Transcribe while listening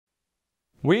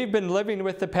We've been living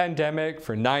with the pandemic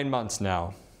for 9 months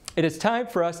now. It is time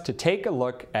for us to take a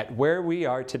look at where we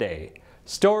are today.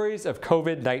 Stories of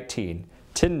COVID-19,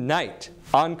 tonight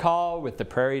on Call with the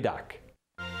Prairie Doc.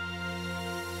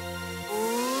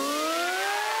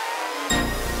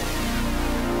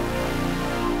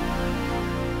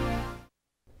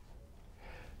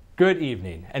 Good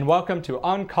evening and welcome to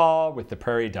On Call with the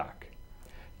Prairie Doc.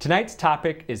 Tonight's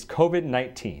topic is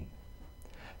COVID-19.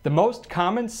 The most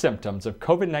common symptoms of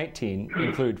COVID-19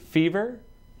 include fever,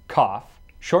 cough,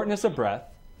 shortness of breath,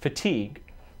 fatigue,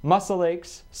 muscle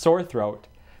aches, sore throat,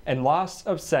 and loss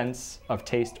of sense of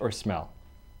taste or smell.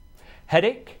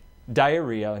 Headache,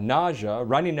 diarrhea, nausea,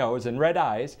 runny nose, and red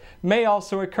eyes may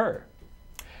also occur.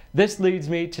 This leads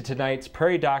me to tonight's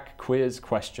Prairie Doc quiz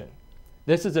question.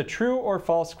 This is a true or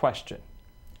false question.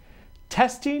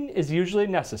 Testing is usually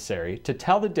necessary to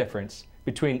tell the difference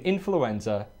between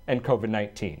influenza and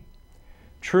COVID-19.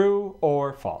 True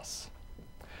or false?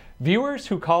 Viewers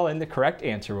who call in the correct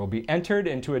answer will be entered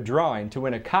into a drawing to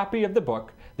win a copy of the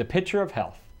book, The Picture of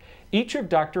Health. Each of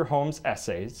Dr. Holmes'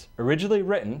 essays, originally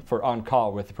written for On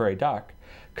Call with the Prairie Doc,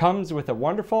 comes with a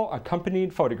wonderful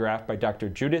accompanied photograph by Dr.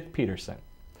 Judith Peterson.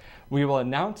 We will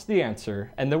announce the answer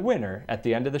and the winner at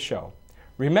the end of the show.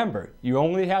 Remember, you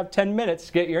only have 10 minutes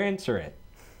to get your answer in.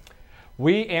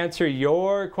 We answer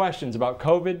your questions about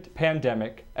COVID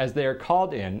pandemic as they are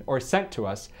called in or sent to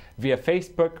us via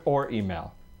Facebook or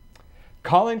email.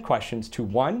 Call in questions to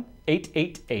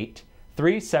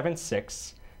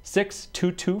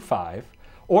 1-888-376-6225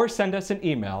 or send us an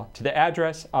email to the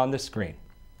address on the screen.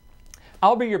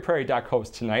 I'll be your Prairie Doc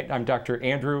host tonight. I'm Dr.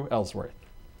 Andrew Ellsworth.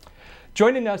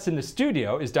 Joining us in the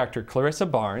studio is Dr. Clarissa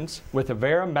Barnes with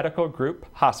Avera Medical Group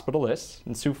Hospitalists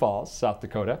in Sioux Falls, South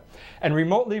Dakota. And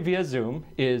remotely via Zoom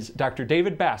is Dr.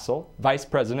 David Basel, Vice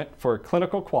President for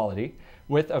Clinical Quality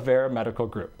with Avera Medical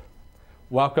Group.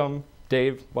 Welcome,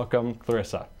 Dave. Welcome,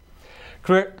 Clarissa.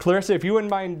 Clarissa, if you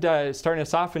wouldn't mind starting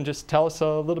us off and just tell us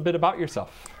a little bit about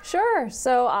yourself. Sure.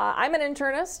 So I'm an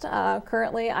internist.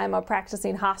 Currently, I'm a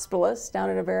practicing hospitalist down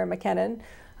at Avera McKinnon.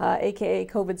 AKA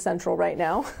COVID Central right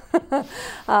now,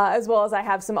 as well as I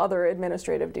have some other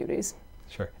administrative duties.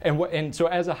 Sure. And so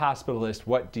as a hospitalist,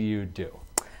 what do you do?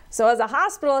 So as a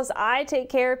hospitalist, I take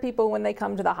care of people when they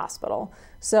come to the hospital.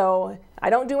 So I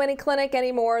don't do any clinic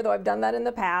anymore, though I've done that in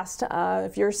the past.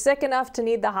 If you're sick enough to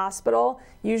need the hospital,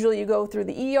 usually you go through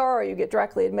the ER or you get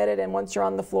directly admitted, and once you're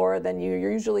on the floor, then you're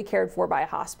usually cared for by a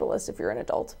hospitalist if you're an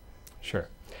adult. Sure.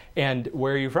 And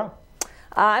where are you from?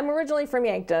 I'm originally from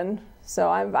Yankton.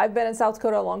 So I've been in South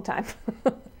Dakota a long time.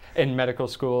 In medical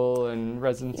school and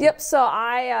residency? Yep, so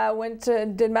I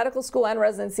did medical school and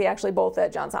residency, actually both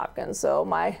at Johns Hopkins.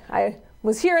 So I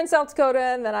was here in South Dakota,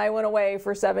 and then I went away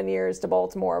for 7 years to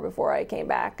Baltimore before I came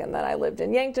back. And then I lived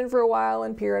in Yankton for a while,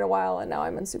 and Pierre in a while, and now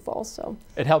I'm in Sioux Falls. So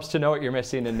it helps to know what you're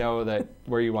missing and know that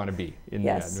where you want to be in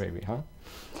yes. the end, maybe, huh?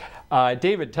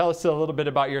 David, tell us a little bit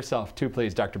about yourself too,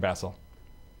 please, Dr. Basel.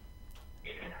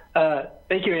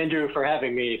 Thank you, Andrew, for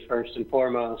having me, first and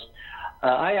foremost.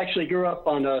 I actually grew up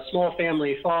on a small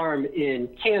family farm in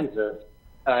Kansas,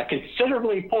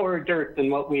 considerably poorer dirt than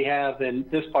what we have in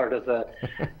this part of the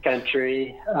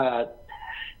country. I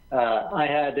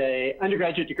had an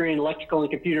undergraduate degree in electrical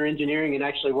and computer engineering and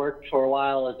actually worked for a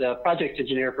while as a project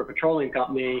engineer for a petroleum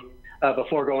company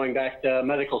before going back to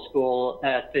medical school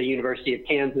at the University of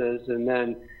Kansas, and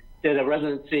then did a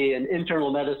residency in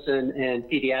internal medicine and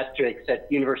pediatrics at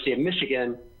University of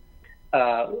Michigan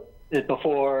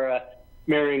before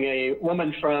marrying a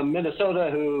woman from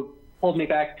Minnesota who pulled me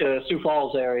back to Sioux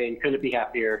Falls area and couldn't be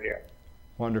happier here.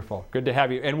 Wonderful. Good to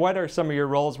have you. And what are some of your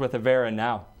roles with Avera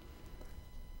now?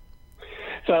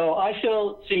 So I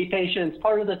still see patients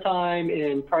part of the time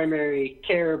in primary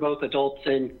care, both adults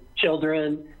and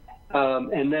children.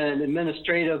 And then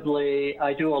administratively,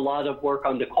 I do a lot of work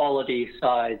on the quality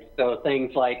side. So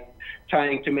things like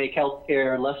trying to make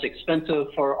healthcare less expensive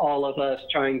for all of us,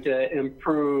 trying to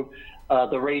improve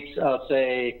the rates of,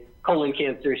 say, colon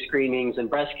cancer screenings and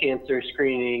breast cancer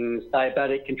screenings,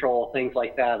 diabetic control, things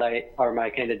like that are my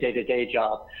kind of day-to-day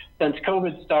job. Since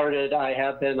COVID started, I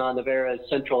have been on Avera's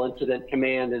Central Incident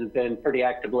Command and been pretty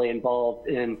actively involved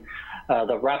in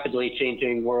the rapidly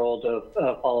changing world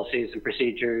of policies and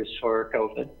procedures for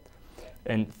COVID.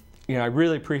 And I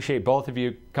really appreciate both of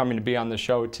you coming to be on the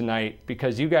show tonight,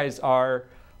 because you guys are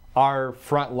our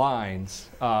front lines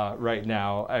right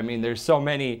now. I mean, there's so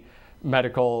many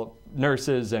medical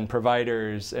nurses and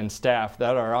providers and staff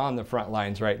that are on the front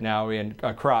lines right now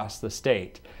across the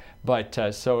state.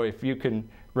 But so if you can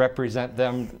represent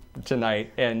them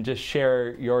tonight and just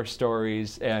share your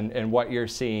stories and what you're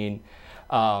seeing,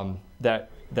 that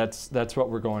That's what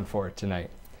we're going for tonight.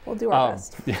 We'll do our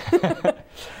best.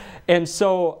 And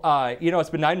so, it's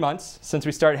been 9 months since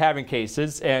we started having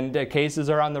cases, and cases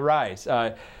are on the rise.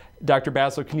 Dr.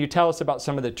 Basel, can you tell us about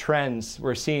some of the trends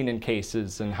we're seeing in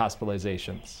cases and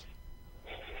hospitalizations?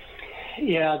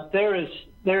 Yeah, there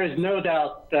is no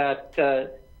doubt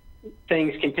that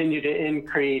things continue to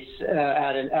increase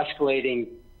at an escalating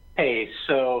pace.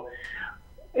 So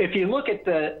if you look at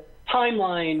the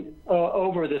timeline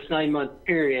over this 9-month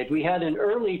period, we had an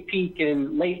early peak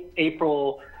in late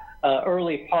April,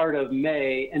 early part of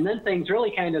May, and then things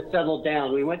really kind of settled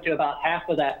down. We went to about half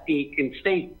of that peak and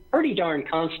stayed pretty darn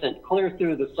constant clear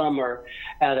through the summer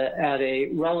at a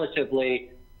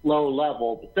relatively low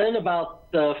level. But then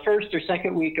about the first or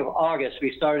second week of August,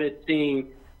 we started seeing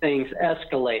things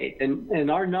escalate, and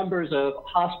our numbers of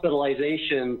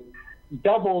hospitalizations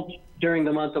doubled during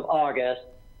the month of August.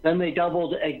 Then they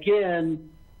doubled again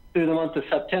through the month of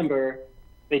September.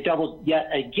 They doubled yet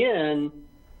again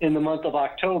in the month of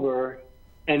October,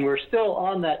 and we're still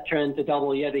on that trend to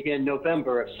double yet again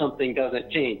November if something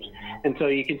doesn't change. And so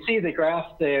you can see the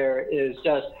graph there is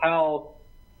just how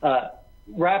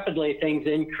rapidly things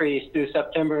increased through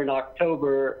September and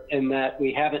October, and that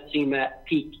we haven't seen that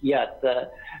peak yet.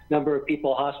 The number of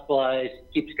people hospitalized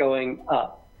keeps going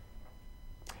up.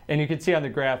 And you can see on the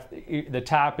graph, the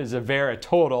top is Avera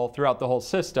total throughout the whole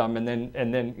system, and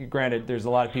then granted, there's a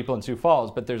lot of people in Sioux Falls,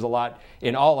 but there's a lot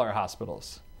in all our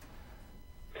hospitals.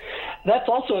 That's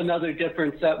also another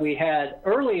difference that we had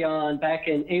early on back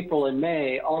in April and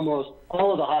May. Almost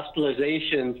all of the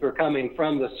hospitalizations were coming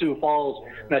from the Sioux Falls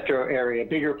metro area,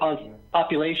 bigger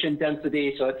population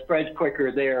density, so it spread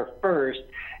quicker there first.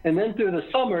 And then through the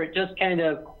summer, it just kind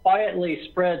of quietly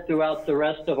spread throughout the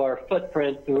rest of our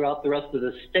footprint, throughout the rest of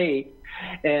the state.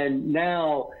 And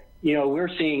now,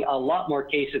 we're seeing a lot more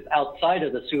cases outside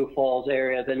of the Sioux Falls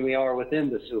area than we are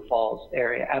within the Sioux Falls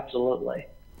area, absolutely.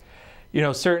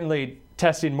 Certainly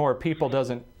testing more people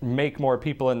doesn't make more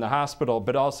people in the hospital,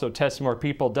 but also testing more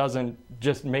people doesn't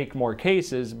just make more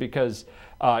cases, because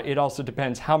it also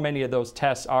depends how many of those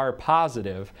tests are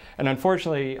positive. And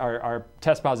unfortunately, our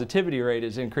test positivity rate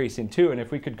is increasing too. And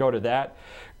if we could go to that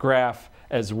graph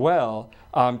as well,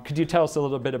 could you tell us a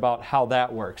little bit about how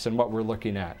that works and what we're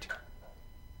looking at?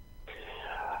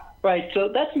 Right, so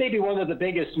that's maybe one of the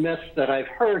biggest myths that I've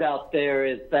heard out there,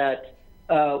 is that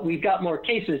we've got more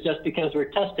cases just because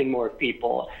we're testing more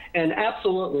people. And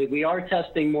absolutely, we are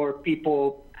testing more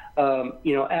people.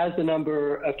 As the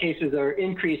number of cases are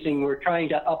increasing, we're trying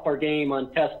to up our game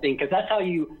on testing, because that's how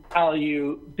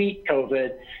you beat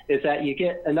COVID, is that you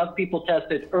get enough people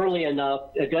tested early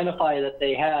enough, identify that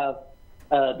they have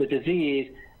the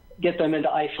disease, get them into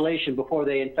isolation before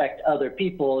they infect other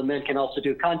people, and then can also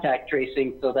do contact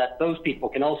tracing so that those people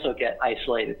can also get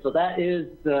isolated. So that is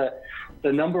the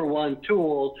number one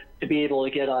tool to be able to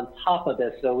get on top of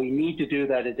this. So we need to do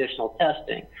that additional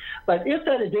testing. But if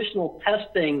that additional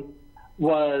testing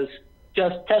was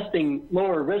just testing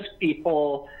lower risk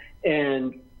people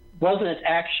and wasn't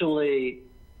actually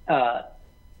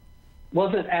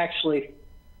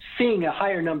seeing a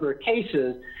higher number of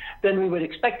cases, then we would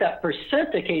expect that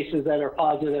percent of cases that are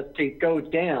positive to go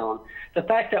down. The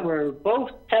fact that we're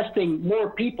both testing more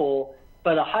people,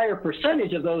 but a higher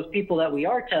percentage of those people that we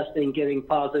are testing getting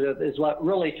positive, is what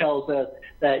really tells us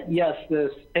that, yes,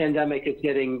 this pandemic is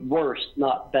getting worse,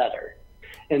 not better.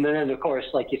 And then, of course,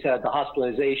 like you said, the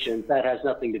hospitalizations, that has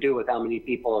nothing to do with how many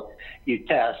people you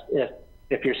test.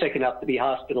 If you're sick enough to be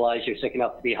hospitalized, you're sick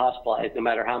enough to be hospitalized, no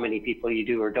matter how many people you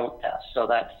do or don't test. So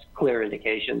that's clear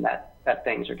indication that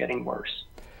things are getting worse.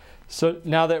 So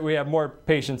now that we have more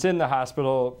patients in the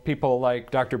hospital, people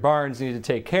like Dr. Barnes need to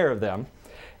take care of them.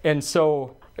 And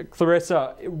so,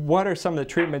 Clarissa, what are some of the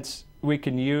treatments we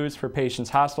can use for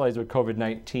patients hospitalized with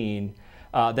COVID-19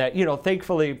 that,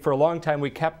 thankfully for a long time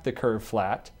we kept the curve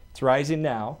flat. It's rising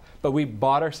now, but we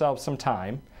bought ourselves some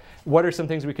time. What are some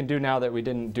things we can do now that we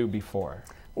didn't do before?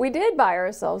 We did buy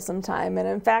ourselves some time, and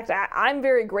in fact, I'm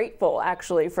very grateful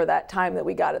actually for that time that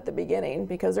we got at the beginning,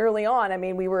 because early on,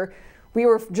 we were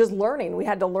just learning. We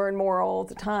had to learn more all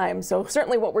the time. So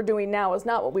certainly what we're doing now is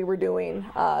not what we were doing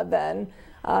then.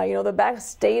 The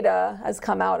best data has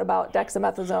come out about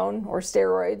dexamethasone or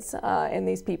steroids in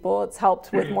these people. It's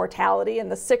helped with mortality,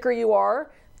 and the sicker you are,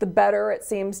 the better it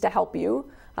seems to help you.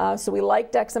 So we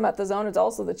like dexamethasone. It's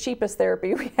also the cheapest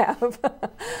therapy we have.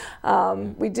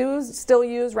 We do still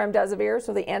use remdesivir,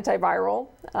 so the antiviral,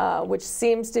 which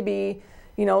seems to be,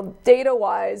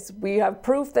 data-wise, we have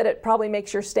proof that it probably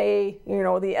makes your stay,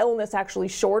 the illness actually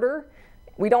shorter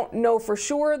we don't know for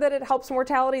sure that it helps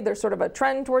mortality. There's sort of a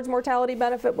trend towards mortality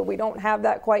benefit, but we don't have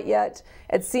that quite yet.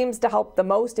 It seems to help the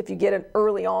most if you get it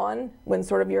early on, when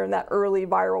sort of you're in that early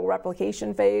viral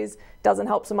replication phase. Doesn't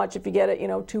help so much if you get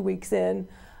it, 2 weeks in.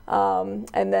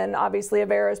 And then obviously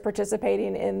Avera is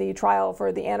participating in the trial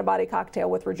for the antibody cocktail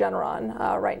with Regeneron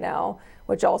right now,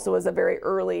 which also is a very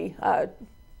early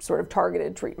sort of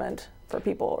targeted treatment for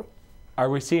people. Are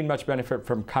we seeing much benefit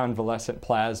from convalescent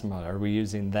plasma? Are we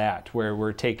using that, where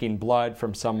we're taking blood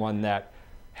from someone that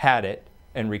had it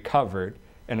and recovered,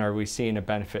 and are we seeing a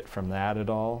benefit from that at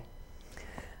all?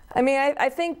 I mean, I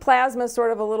think plasma is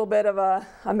sort of a little bit of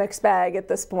a mixed bag at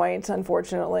this point,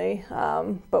 unfortunately.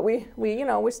 But we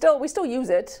still use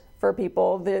it for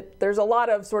people. There's a lot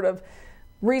of sort of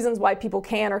reasons why people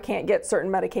can or can't get certain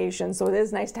medications, so it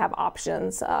is nice to have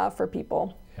options for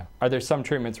people. Yeah. Are there some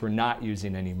treatments we're not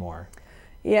using anymore?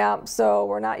 Yeah, so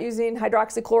we're not using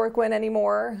hydroxychloroquine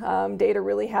anymore. Data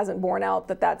really hasn't borne out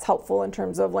that that's helpful in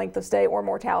terms of length of stay or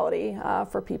mortality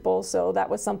for people. So that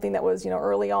was something that was,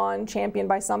 early on championed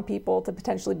by some people to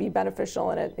potentially be beneficial,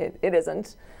 and it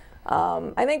isn't.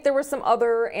 I think there were some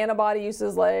other antibody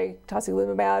uses, like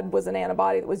tocilizumab was an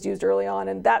antibody that was used early on,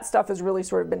 and that stuff has really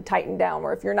sort of been tightened down,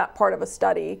 where if you're not part of a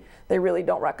study, they really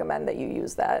don't recommend that you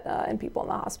use that in people in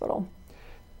the hospital.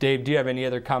 Dave, do you have any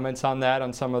other comments on that,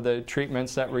 on some of the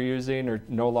treatments that we're using or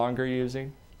no longer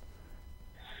using?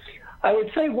 I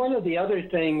would say one of the other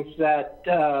things that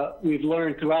we've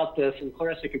learned throughout this, and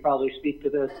Clarissa can probably speak to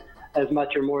this as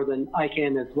much or more than I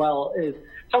can as well, is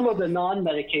some of the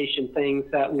non-medication things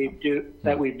that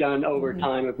we've done over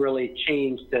time have really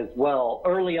changed as well.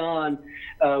 Early on,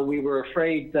 we were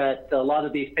afraid that a lot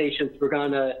of these patients were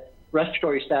going to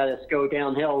respiratory status go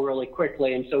downhill really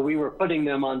quickly, and so we were putting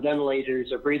them on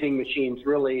ventilators or breathing machines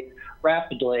really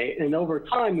rapidly. And over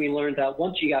time, we learned that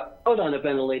once you got put on a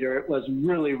ventilator, it was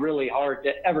really, really hard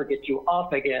to ever get you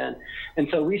off again. And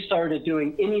so we started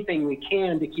doing anything we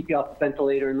can to keep you off the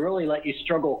ventilator and really let you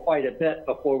struggle quite a bit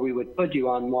before we would put you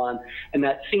on one. And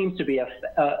that seems to be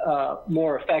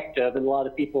more effective, and a lot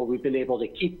of people we've been able to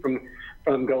keep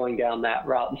from going down that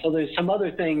route. And so there's some other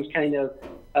things, kind of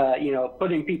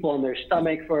putting people on their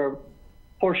stomach for a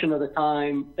portion of the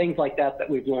time, things like that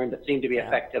we've learned that seem to be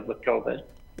effective with COVID.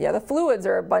 Yeah, the fluids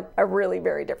are really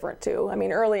very different too. I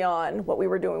mean, early on, what we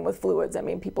were doing with fluids, I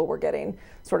mean, people were getting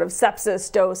sort of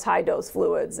sepsis dose, high dose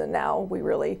fluids, and now we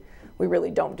really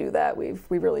don't do that. We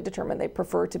really determined they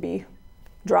prefer to be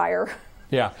drier.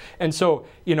 Yeah, and so,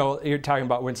 you're talking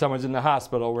about when someone's in the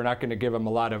hospital, we're not going to give them a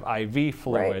lot of IV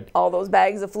fluid. Right. All those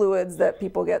bags of fluids that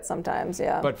people get sometimes,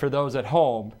 yeah. But for those at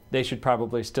home, they should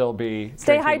probably still be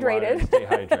stay hydrated. Stay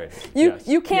hydrated.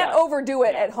 You can't overdo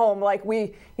it at home. Like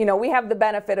we have the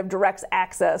benefit of direct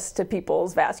access to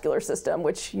people's vascular system,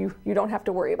 which you don't have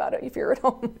to worry about it if you're at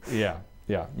home. Yeah,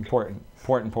 important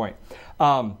point.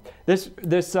 This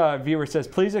viewer says,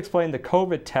 please explain the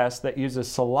COVID test that uses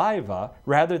saliva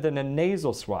rather than a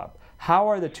nasal swab. How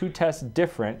are the two tests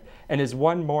different, and is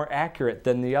one more accurate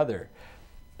than the other?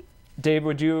 Dave,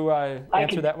 would you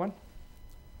answer that one?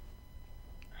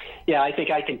 Yeah, I think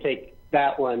I can take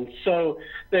that one. So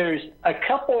there's a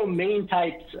couple main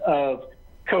types of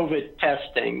COVID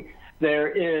testing. There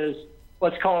is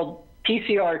what's called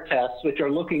PCR tests, which are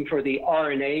looking for the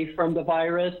RNA from the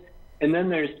virus. And then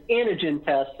there's antigen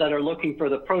tests that are looking for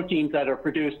the proteins that are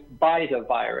produced by the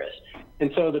virus.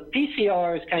 And so the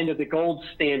PCR is kind of the gold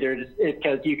standard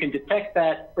because you can detect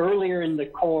that earlier in the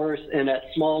course and at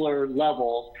smaller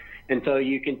levels. And so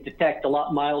you can detect a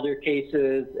lot milder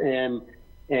cases and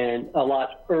a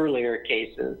lot earlier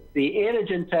cases. The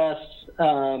antigen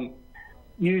tests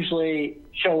usually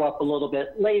show up a little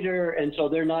bit later, and so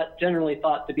they're not generally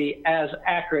thought to be as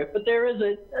accurate, but there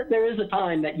is a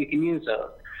time that you can use those.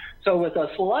 So with a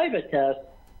saliva test,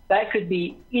 that could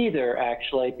be either,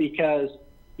 actually, because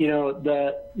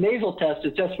the nasal test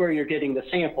is just where you're getting the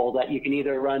sample that you can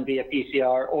either run via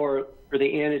PCR or for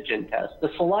the antigen test.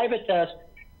 The saliva test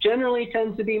generally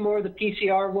tends to be more the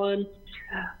PCR one.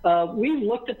 We've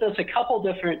looked at this a couple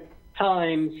different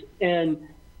times, and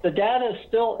the data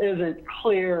still isn't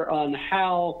clear on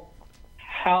how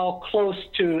close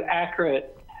to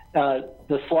accurate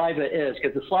the saliva is,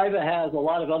 because the saliva has a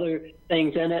lot of other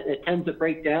things in it. It tends to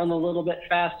break down a little bit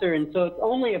faster, and so it's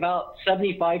only about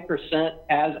 75%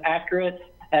 as accurate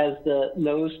as the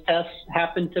nose tests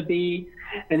happen to be.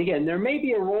 And again, there may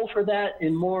be a role for that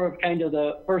in more of kind of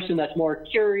the person that's more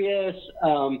curious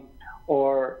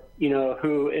or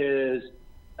who is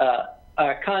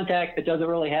contact but doesn't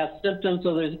really have symptoms.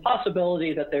 So there's a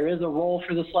possibility that there is a role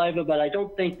for the saliva, but I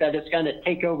don't think that it's going to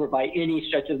take over by any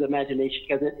stretch of the imagination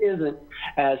because it isn't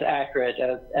as accurate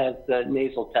as the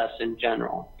nasal tests in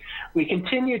general. We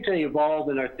continue to evolve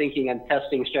in our thinking and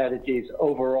testing strategies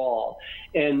overall.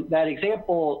 And that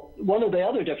example, one of the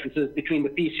other differences between the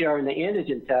PCR and the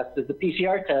antigen test is the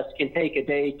PCR test can take a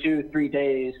day, 2, 3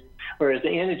 days, whereas the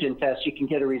antigen test, you can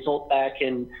get a result back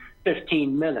in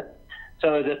 15 minutes.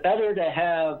 So is it better to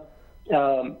have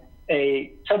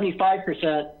a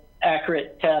 75%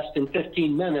 accurate test in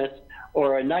 15 minutes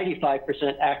or a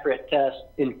 95% accurate test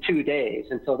in 2 days?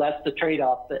 And so that's the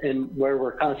trade-off and where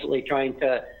we're constantly trying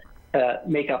to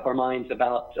make up our minds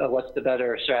about what's the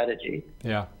better strategy.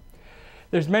 Yeah.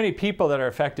 There's many people that are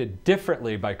affected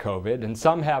differently by COVID, and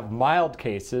some have mild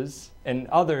cases, and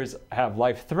others have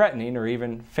life-threatening or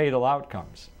even fatal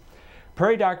outcomes.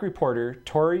 Prairie Doc reporter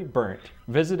Tori Burnt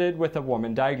visited with a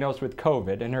woman diagnosed with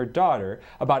COVID and her daughter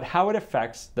about how it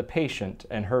affects the patient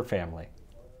and her family.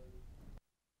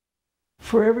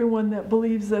 For everyone that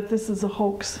believes that this is a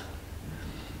hoax,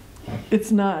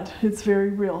 it's not. It's very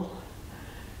real.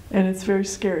 And it's very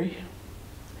scary.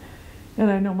 And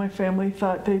I know my family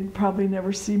thought they'd probably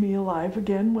never see me alive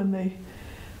again when they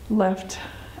left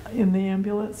in the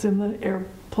ambulance, in the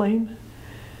airplane.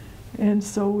 And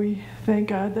so we thank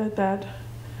God that that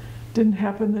didn't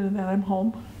happen and that I'm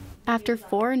home. After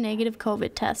 4 negative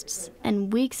COVID tests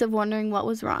and weeks of wondering what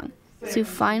was wrong, Sue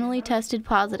finally tested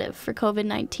positive for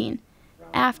COVID-19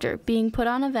 after being put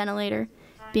on a ventilator,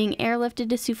 being airlifted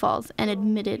to Sioux Falls, and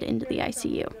admitted into the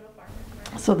ICU.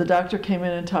 So the doctor came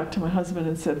in and talked to my husband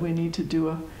and said, we need to do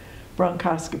a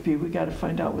bronchoscopy. We got to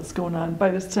find out what's going on. By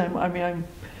this time, I mean,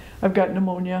 I've got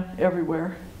pneumonia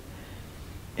everywhere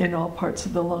in all parts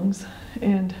of the lungs.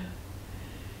 And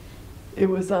it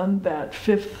was on that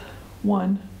 5th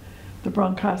one, the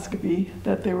bronchoscopy,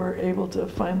 that they were able to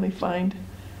finally find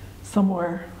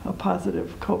somewhere a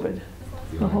positive COVID.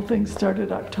 The whole thing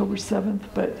started October 7th,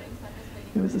 but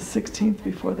it was the 16th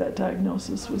before that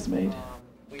diagnosis was made.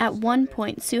 At one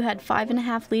point, Sue had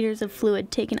 5.5 liters of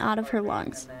fluid taken out of her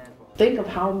lungs. Think of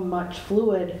how much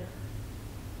fluid.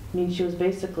 I mean, she was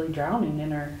basically drowning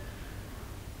in her,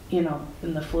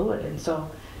 in the fluid. And so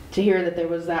to hear that there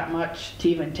was that much to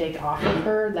even take off of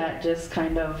her, that just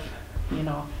kind of,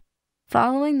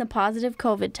 Following the positive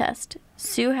COVID test,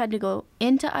 Sue had to go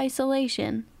into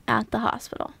isolation at the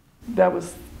hospital. That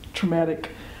was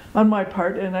traumatic on my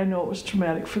part, and I know it was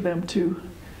traumatic for them too.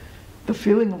 The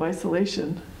feeling of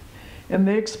isolation. And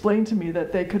they explained to me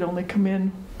that they could only come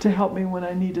in to help me when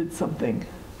I needed something.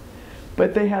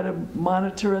 But they had a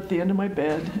monitor at the end of my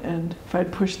bed, and if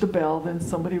I'd push the bell, then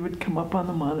somebody would come up on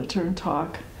the monitor and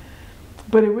talk.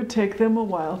 But it would take them a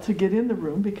while to get in the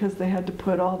room because they had to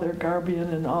put all their garb in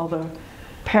and all the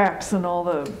packs and all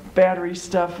the battery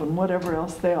stuff and whatever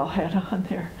else they all had on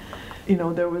there.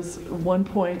 There was one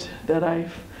point that I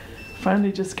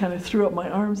finally just kind of threw up my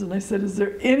arms and I said, is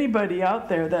there anybody out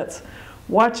there that's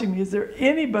watching me? Is there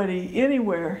anybody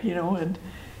anywhere?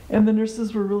 And the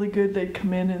nurses were really good. They'd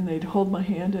come in and they'd hold my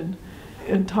hand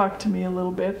and talk to me a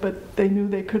little bit, but they knew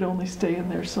they could only stay in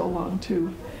there so long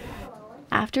too.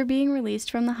 After being released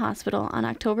from the hospital on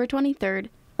October 23rd,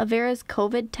 Avera's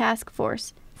COVID task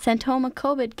force sent home a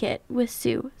COVID kit with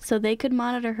Sue so they could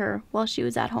monitor her while she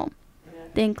was at home.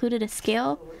 They included a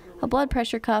scale, a blood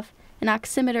pressure cuff, an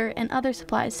oximeter, and other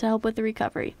supplies to help with the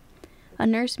recovery. A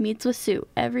nurse meets with Sue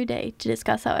every day to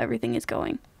discuss how everything is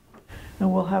going.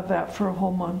 And we'll have that for a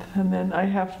whole month. And then I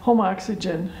have home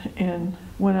oxygen, and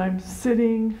when I'm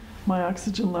sitting, my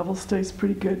oxygen level stays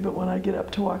pretty good, but when I get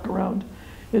up to walk around,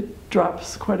 it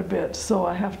drops quite a bit. So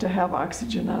I have to have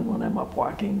oxygen on when I'm up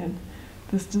walking, and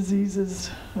this disease is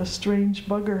a strange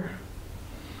bugger.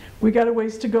 We got a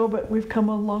ways to go, but we've come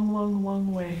a long, long,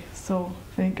 long way. So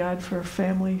thank God for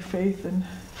family, faith, and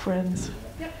friends.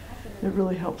 It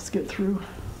really helps get through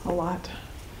a lot.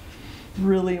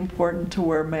 Really important to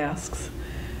wear masks.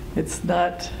 It's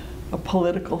not a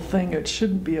political thing. It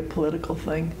shouldn't be a political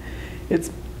thing.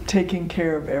 It's taking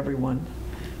care of everyone.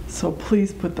 So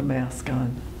please put the mask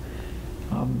on.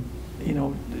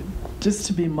 Just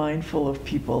to be mindful of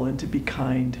people and to be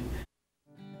kind.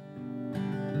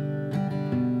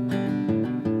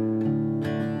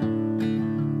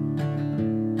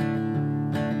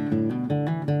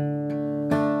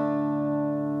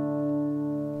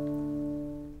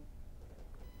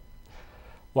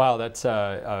 Wow, that's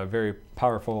a very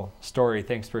powerful story.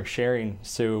 Thanks for sharing,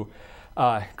 Sue.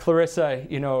 Clarissa,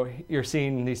 you're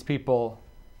seeing these people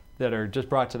that are just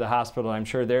brought to the hospital. I'm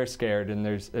sure they're scared, and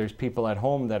there's people at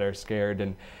home that are scared.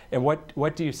 And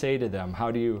what do you say to them?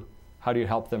 How do you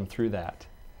help them through that?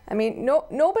 I mean,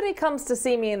 nobody comes to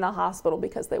see me in the hospital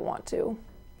because they want to.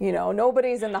 You know,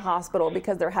 nobody's in the hospital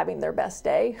because they're having their best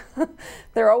day.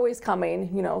 They're always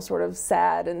coming, you know, sort of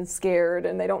sad and scared,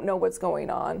 and they don't know what's going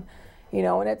on. You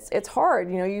know, and it's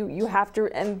hard. You know, you have to,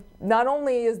 and not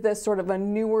only is this sort of a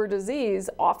newer disease,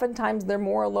 oftentimes they're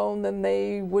more alone than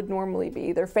they would normally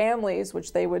be. Their families,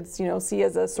 which they would, you know, see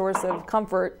as a source of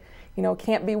comfort, you know,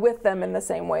 can't be with them in the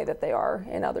same way that they are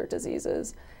in other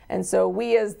diseases. And so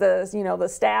we as the, you know, the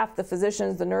staff, the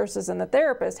physicians, the nurses, and the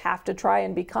therapists have to try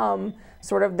and become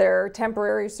sort of their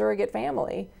temporary surrogate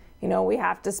family. You know, we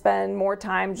have to spend more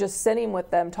time just sitting with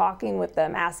them, talking with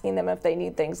them, asking them if they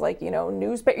need things like, you know,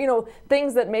 newspaper, you know,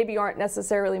 things that maybe aren't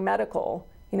necessarily medical.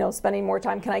 You know, spending more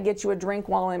time, can I get you a drink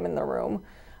while I'm in the room?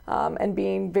 And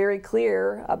being very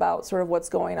clear about sort of what's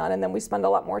going on. And then we spend a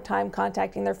lot more time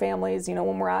contacting their families, you know,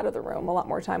 when we're out of the room, a lot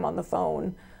more time on the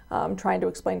phone, trying to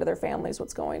explain to their families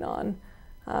what's going on,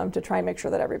 to try and make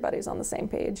sure that everybody's on the same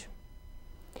page.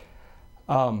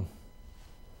 An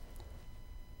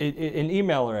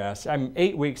emailer asks, I'm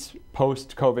 8 weeks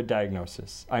post-COVID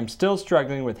diagnosis. I'm still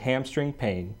struggling with hamstring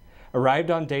pain.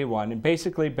 Arrived on day 1 and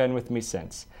basically been with me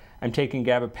since. I'm taking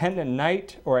gabapentin at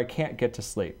night or I can't get to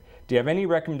sleep. Do you have any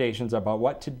recommendations about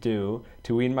what to do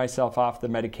to wean myself off the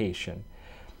medication?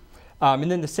 And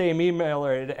then the same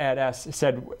emailer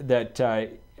said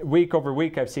that week over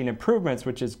week I've seen improvements,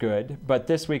 which is good, but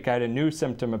this week I had a new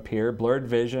symptom appear, blurred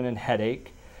vision and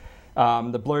headache.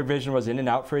 The blurred vision was in and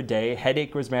out for a day.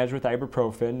 Headache was managed with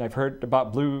ibuprofen. I've heard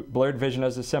about blurred vision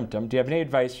as a symptom. Do you have any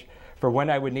advice for when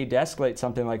I would need to escalate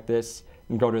something like this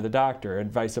and go to the doctor?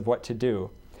 Advice of what to do?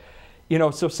 You know,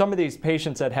 so some of these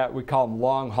patients that have, we call them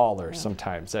long haulers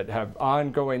sometimes, that have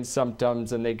ongoing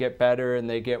symptoms and they get better and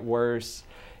they get worse.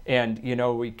 And, you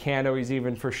know, we can't always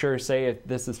even for sure say if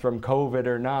this is from COVID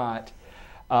or not.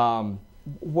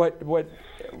 What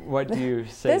do you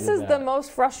say This to is that? the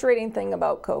most frustrating thing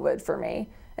about COVID for me,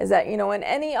 is that, you know, in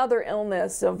any other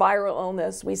illness, a viral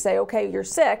illness, we say, okay, you're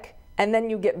sick, and then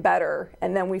you get better,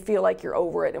 and then we feel like you're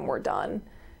over it and we're done.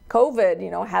 COVID, you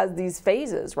know, has these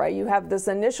phases, right? You have this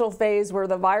initial phase where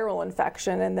the viral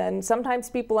infection, and then sometimes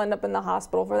people end up in the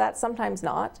hospital for that, sometimes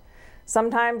not.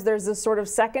 Sometimes there's this sort of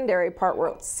secondary part where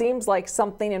it seems like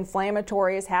something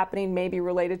inflammatory is happening, maybe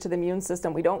related to the immune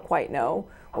system, we don't quite know,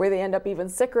 where they end up even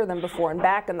sicker than before and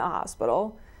back in the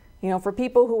hospital. You know, for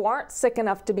people who aren't sick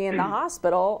enough to be in the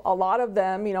hospital, a lot of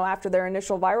them, you know, after their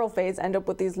initial viral phase end up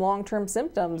with these long-term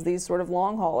symptoms, these sort of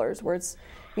long haulers, where it's,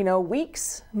 you know,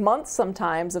 weeks, months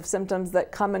sometimes of symptoms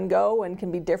that come and go and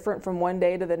can be different from one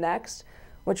day to the next,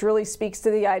 which really speaks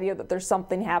to the idea that there's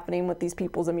something happening with these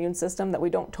people's immune system that we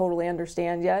don't totally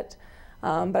understand yet.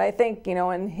 But I think, you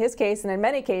know, in his case and in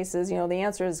many cases, you know, the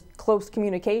answer is close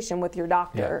communication with your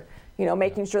doctor. Yeah. You know,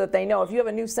 making sure that they know if you have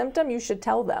a new symptom, you should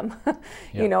tell them.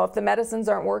 You know, if the medicines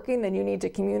aren't working, then you need to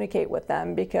communicate with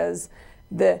them, because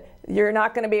you're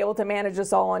not going to be able to manage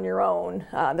this all on your own.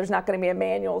 There's not going to be a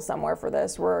manual somewhere for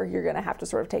this, where you're going to have to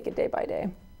sort of take it day by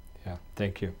day. Yeah,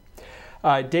 thank you.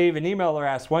 Dave, an emailer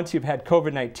asked, once you've had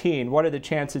COVID-19, what are the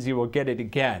chances you will get it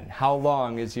again? How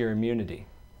long is your immunity?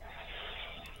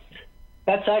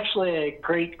 That's actually a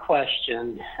great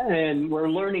question, and we're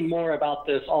learning more about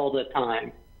this all the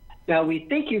time. Now, we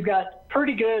think you've got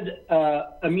pretty good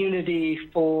immunity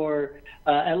for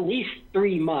at least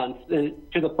 3 months,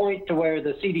 to the point to where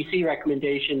the CDC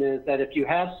recommendation is that if you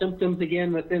have symptoms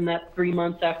again within that 3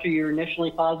 months after you're initially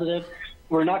positive,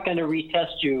 we're not going to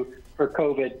retest you for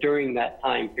COVID during that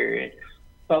time period.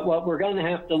 But what we're going to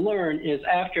have to learn is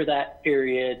after that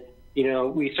period, you know,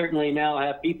 we certainly now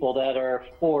have people that are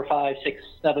 4, 5, 6,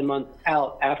 7 months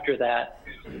out after that.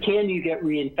 Can you get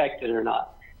reinfected or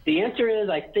not? The answer is,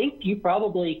 I think you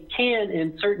probably can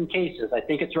in certain cases. I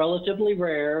think it's relatively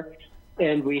rare,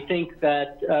 and we think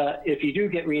that if you do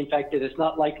get reinfected, it's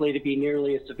not likely to be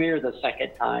nearly as severe the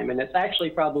second time. And it's actually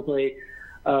probably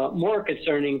more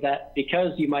concerning that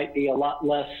because you might be a lot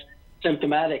less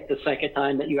symptomatic the second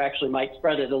time, that you actually might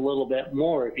spread it a little bit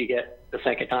more if you get the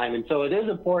second time. And so it is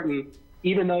important,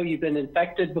 even though you've been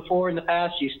infected before in the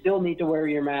past, you still need to wear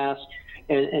your mask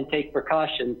and take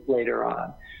precautions later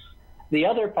on. The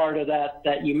other part of that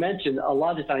you mentioned, a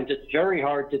lot of times it's very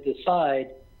hard to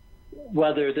decide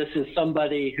whether this is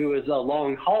somebody who is a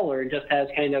long hauler and just has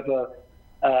kind of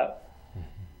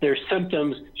their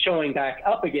symptoms showing back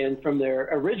up again from their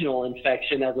original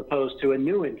infection as opposed to a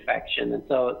new infection. And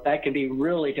so that can be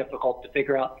really difficult to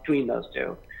figure out between those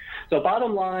two. So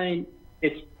bottom line,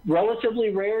 it's relatively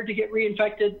rare to get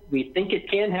reinfected. We think it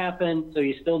can happen, so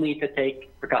you still need to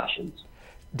take precautions.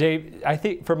 Dave, I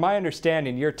think from my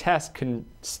understanding, your test can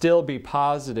still be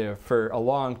positive for a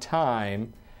long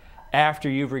time after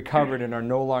you've recovered and are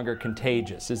no longer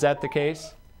contagious. Is that the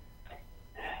case?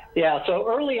 Yeah, so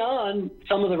early on,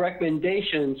 some of the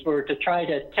recommendations were to try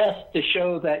to test to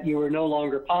show that you were no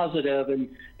longer positive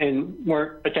and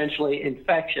weren't potentially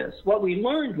infectious. What we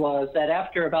learned was that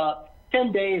after about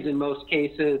 10 days in most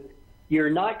cases, you're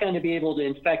not going to be able to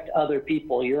infect other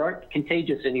people. You aren't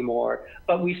contagious anymore,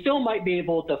 but we still might be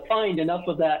able to find enough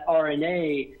of that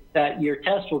RNA that your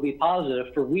test will be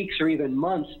positive for weeks or even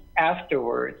months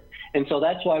afterwards. And so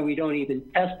that's why we don't even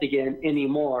test again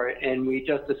anymore, and we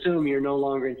just assume you're no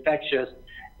longer infectious.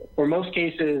 For most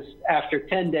cases, after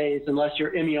 10 days, unless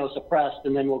you're immunosuppressed,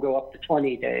 and then we'll go up to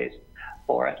 20 days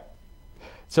for it.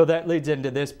 So that leads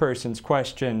into this person's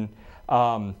question,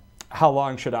 how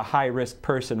long should a high-risk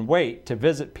person wait to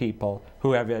visit people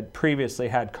who have previously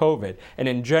had COVID? And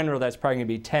in general, that's probably going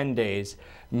to be 10 days,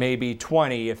 maybe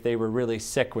 20 if they were really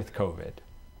sick with COVID.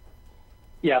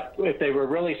 Yeah, if they were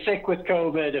really sick with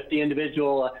COVID, if the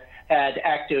individual had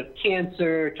active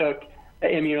cancer, took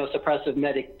immunosuppressive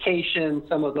medication,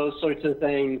 some of those sorts of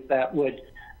things, that would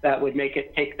make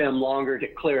it take them longer to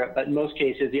clear it. But in most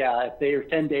cases, yeah, if they are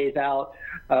 10 days out,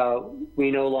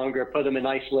 we no longer put them in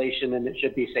isolation, and it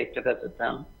should be safe to visit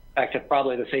them. In fact, it's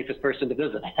probably the safest person to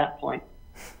visit at that point.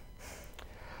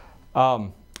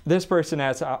 This person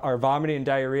asks, are vomiting and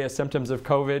diarrhea symptoms of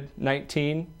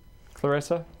COVID-19?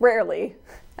 Clarissa? Rarely.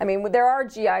 I mean, there are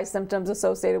GI symptoms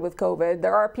associated with COVID.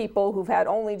 There are people who've had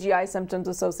only GI symptoms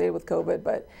associated with COVID,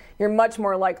 but you're much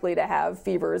more likely to have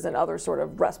fevers and other sort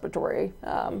of respiratory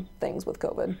things with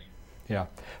COVID. Yeah,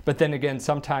 but then again,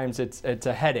 sometimes it's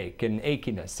a headache and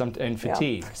achiness and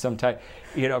fatigue. Yeah. Sometimes,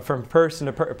 you know, from person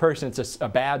to person, it's a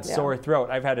bad sore throat.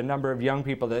 I've had a number of young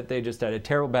people that they just had a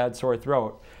terrible bad sore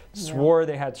throat, swore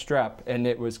they had strep, and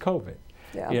it was COVID.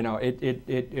 Yeah. You know,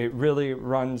 it really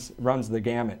runs the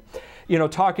gamut. You know,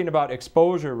 talking about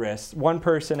exposure risks, one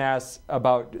person asks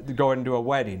about going to a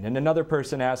wedding, and another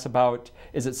person asks about,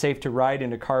 is it safe to ride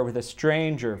in a car with a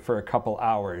stranger for a couple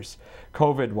hours,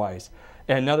 COVID-wise?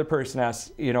 And another person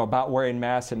asks, you know, about wearing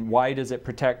masks and why does it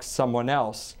protect someone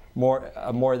else more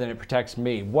than it protects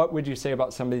me? What would you say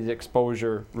about some of these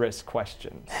exposure risk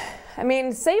questions? I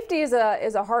mean, safety is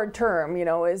a hard term. You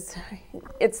know,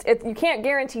 you can't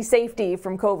guarantee safety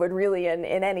from COVID really in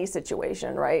any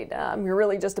situation, right? You're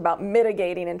really just about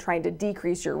mitigating and trying to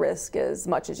decrease your risk as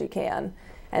much as you can.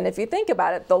 And if you think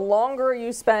about it, the longer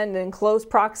you spend in close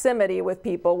proximity with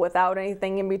people without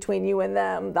anything in between you and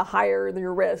them, the higher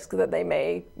your risk that they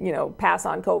may, you know, pass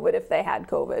on COVID if they had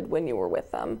COVID when you were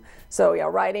with them. So yeah,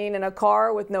 riding in a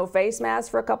car with no face mask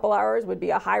for a couple hours would be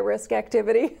a high risk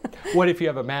activity. What if you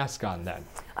have a mask on then?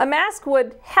 A mask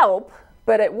would help,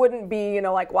 but it wouldn't be, you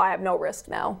know, like, well, I have no risk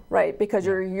now, right? Because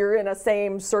you're in a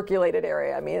same circulated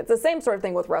area. I mean, it's the same sort of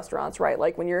thing with restaurants, right?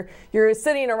 Like when you're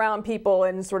sitting around people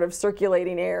in sort of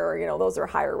circulating air, you know, those are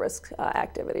higher risk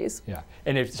activities. Yeah,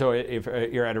 and if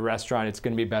you're at a restaurant, it's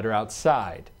going to be better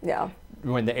outside. Yeah.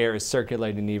 When the air is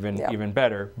circulating even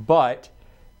better, but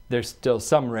there's still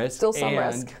some risk. Still some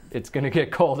risk. It's going to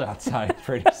get cold outside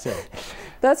pretty soon.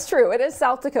 That's true. It is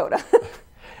South Dakota.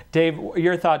 Dave,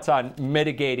 your thoughts on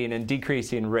mitigating and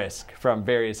decreasing risk from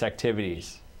various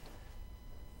activities?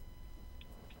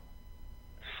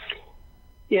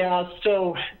 Yeah,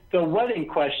 so the wedding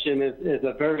question is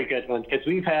a very good one, because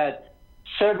we've had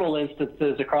several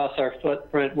instances across our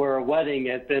footprint where a wedding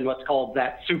has been what's called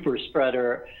that super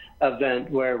spreader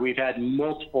event, where we've had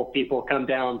multiple people come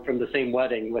down from the same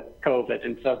wedding with COVID.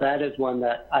 And so that is one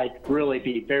that I'd really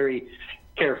be very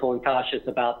careful and cautious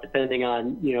about, depending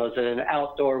on, you know, is it an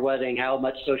outdoor wedding, how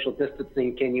much social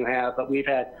distancing can you have? But we've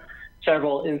had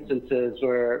several instances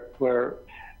where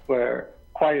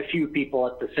quite a few people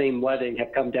at the same wedding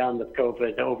have come down with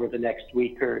COVID over the next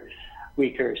week or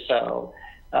so.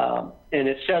 And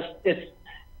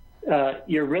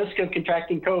your risk of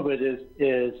contracting COVID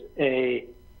is a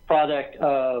product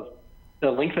of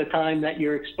the length of time that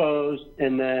you're exposed,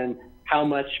 and then how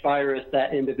much virus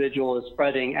that individual is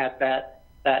spreading at that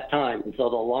time. And so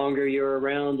the longer you're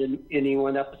around in any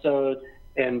one episode,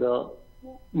 and the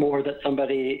more that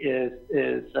somebody is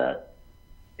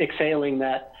exhaling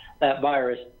that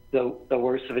virus, the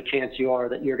worse of a chance you are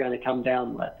that you're going to come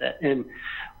down with it. And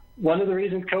one of the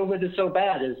reasons COVID is so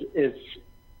bad is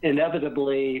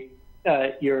inevitably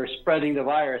you're spreading the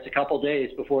virus a couple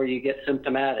days before you get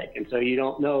symptomatic, and so you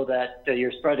don't know that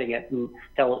you're spreading it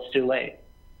until it's too late.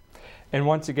 And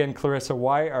once again, Clarissa,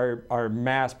 why are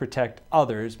masks protect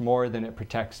others more than it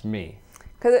protects me?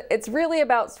 Because it's really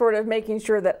about sort of making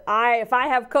sure that if I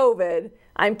have COVID,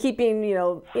 I'm keeping, you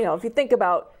know, if you think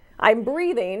about, I'm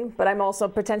breathing, but I'm also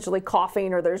potentially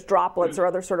coughing, or there's droplets or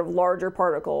other sort of larger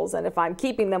particles. And if I'm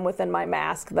keeping them within my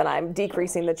mask, then I'm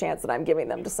decreasing the chance that I'm giving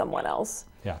them to someone else.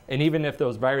 Yeah, and even if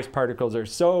those virus particles are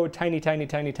so tiny,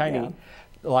 yeah.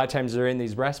 A lot of times they're in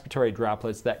these respiratory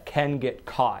droplets that can get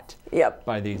caught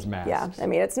by these masks. Yeah, I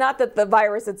mean, it's not that the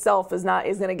virus itself is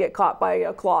going to get caught by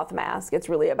a cloth mask. It's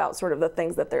really about sort of the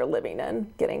things that they're living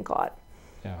in getting caught.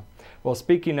 Yeah. Well,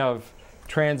 speaking of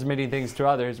transmitting things to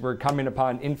others, we're coming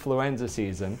upon influenza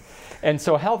season. And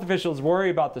so health officials worry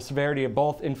about the severity of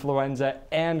both influenza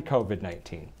and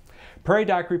COVID-19. Prairie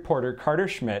Doc reporter Carter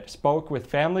Schmidt spoke with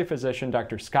family physician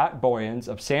Dr. Scott Boyens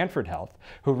of Sanford Health,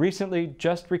 who recently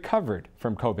just recovered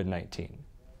from COVID-19.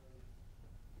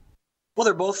 Well,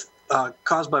 they're both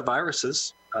caused by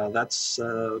viruses. That's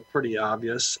pretty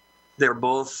obvious. They're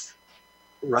both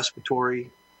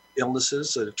respiratory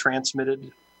illnesses that are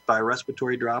transmitted by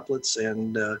respiratory droplets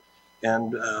and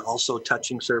also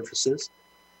touching surfaces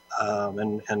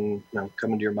and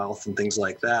coming to your mouth and things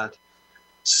like that.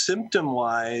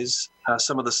 Symptom-wise,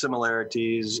 some of the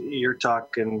similarities, you're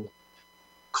talking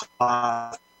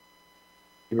cough,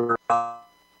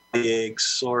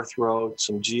 aches, sore throat,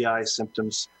 some GI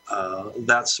symptoms,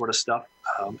 that sort of stuff.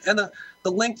 And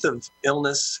the length of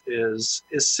illness is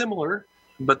similar,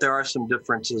 but there are some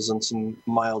differences and some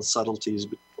mild subtleties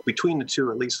between the two,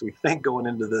 at least we think, going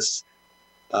into this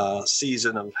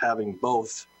season of having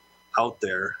both out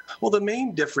there. Well, the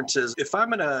main difference is if I'm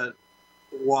going to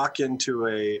walk into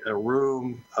a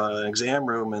room, an exam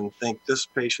room, and think this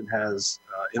patient has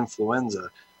influenza,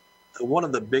 one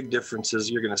of the big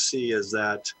differences you're going to see is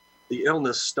that the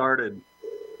illness started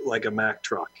like a Mack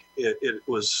truck. It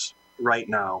was right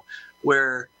now,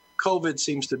 where COVID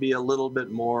seems to be a little bit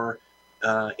more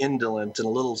indolent and a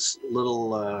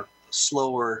little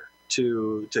slower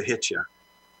to hit you.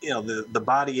 You know, the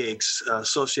body aches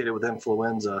associated with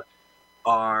influenza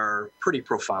are pretty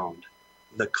profound.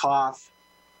 The cough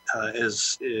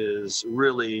is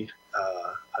really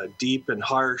deep and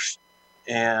harsh,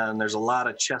 and there's a lot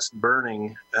of chest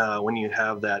burning when you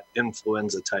have that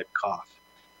influenza type cough.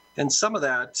 And some of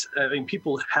that, I mean,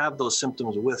 people have those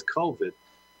symptoms with COVID,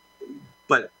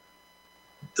 but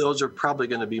those are probably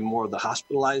going to be more of the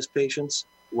hospitalized patients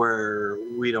where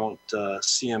we don't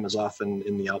see them as often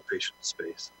in the outpatient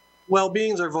space. Well,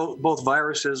 beings are both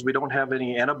viruses. We don't have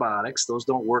any antibiotics. Those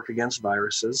don't work against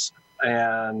viruses.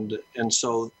 And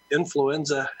so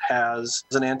influenza has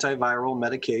an antiviral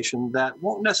medication that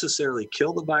won't necessarily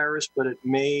kill the virus, but it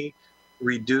may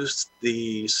reduce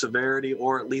the severity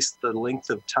or at least the length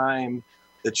of time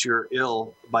that you're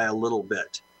ill by a little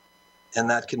bit. And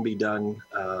that can be done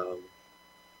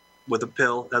with a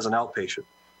pill as an outpatient.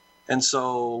 And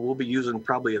so we'll be using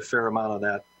probably a fair amount of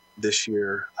that this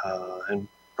year, and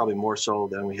probably more so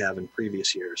than we have in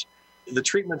previous years. The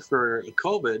treatment for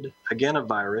COVID, again a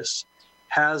virus,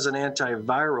 has an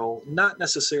antiviral, not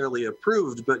necessarily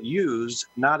approved, but used,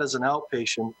 not as an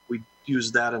outpatient. We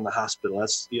use that in the hospital.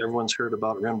 Everyone's heard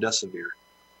about remdesivir.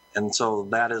 And so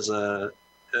that is a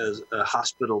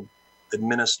hospital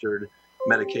administered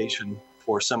medication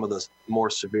for some of the more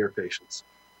severe patients.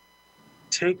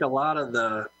 Take a lot of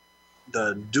the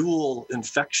dual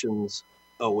infections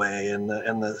away and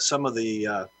some of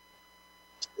the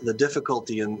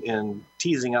difficulty in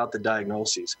teasing out the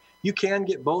diagnoses. You can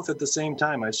get both at the same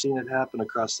time. I've seen it happen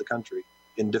across the country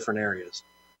in different areas.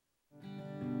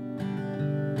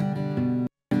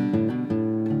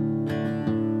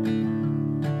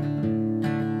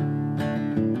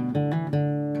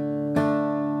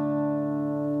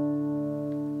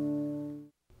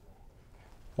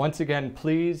 Once again,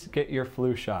 please get your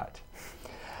flu shot.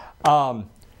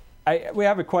 We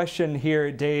have a question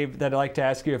here, Dave, that I'd like to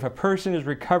ask you. If a person is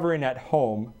recovering at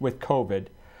home with COVID,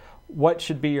 what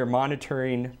should be your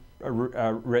monitoring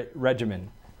regimen?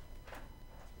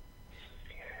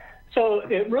 So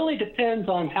it really depends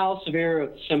on how severe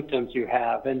of symptoms you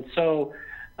have. And so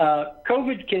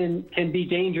COVID can be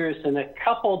dangerous in a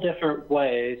couple different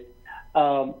ways.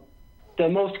 The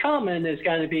most common is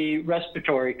going to be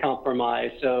respiratory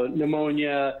compromise, so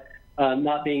pneumonia,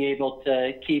 not being able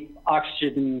to keep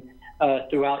oxygen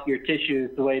throughout your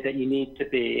tissues the way that you need to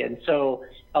be. And so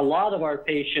a lot of our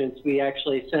patients, we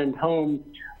actually send home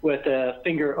with a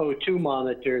finger O2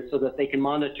 monitor so that they can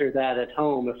monitor that at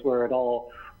home if we're at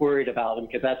all worried about them,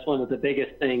 because that's one of the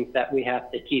biggest things that we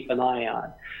have to keep an eye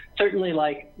on. Certainly,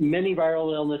 like many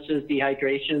viral illnesses,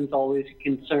 dehydration is always a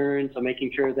concern, so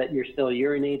making sure that you're still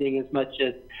urinating as much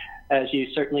as you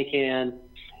certainly can.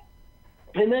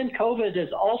 And then COVID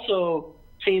is also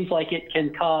seems like it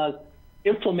can cause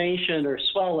inflammation or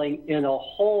swelling in a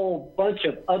whole bunch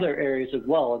of other areas as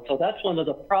well. And so that's one of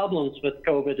the problems with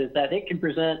COVID, is that it can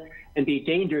present and be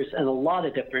dangerous in a lot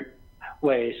of different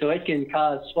ways. So it can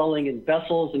cause swelling in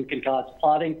vessels and can cause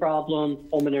clotting problems,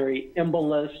 pulmonary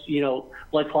embolus,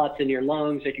 blood clots in your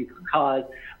lungs. It can cause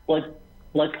blood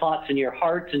clots in your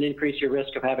hearts and increase your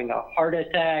risk of having a heart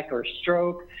attack or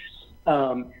stroke.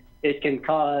 It can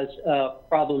cause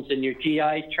problems in your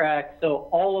GI tract. So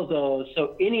all of those,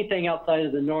 so anything outside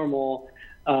of the normal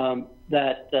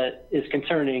that is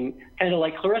concerning, kind of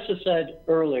like Clarissa said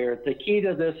earlier, the key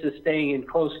to this is staying in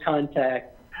close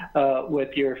contact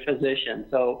with your physician.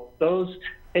 So those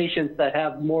patients that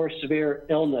have more severe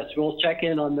illness, we'll check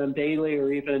in on them daily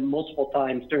or even multiple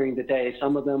times during the day.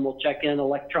 Some of them we'll check in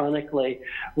electronically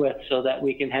with, so that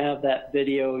we can have that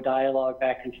video dialogue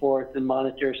back and forth and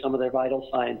monitor some of their vital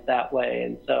signs that way.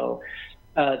 And so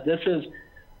this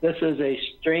is a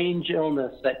strange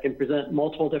illness that can present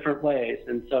multiple different ways,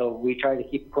 and so we try to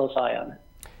keep a close eye on it.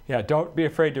 Yeah, don't be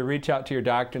afraid to reach out to your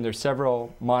doctor, and there's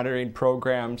several monitoring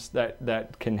programs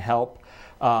that can help.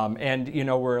 And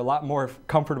we're a lot more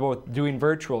comfortable with doing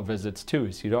virtual visits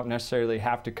too, so you don't necessarily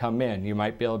have to come in. You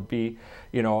might be able to be,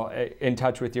 in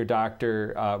touch with your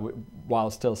doctor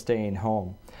while still staying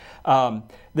home.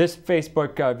 This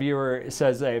Facebook viewer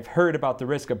says they've heard about the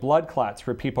risk of blood clots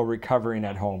for people recovering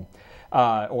at home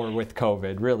or with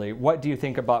COVID, really. What do you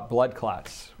think about blood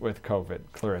clots with COVID,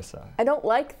 Clarissa? I don't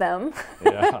like them.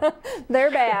 Yeah.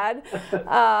 They're bad.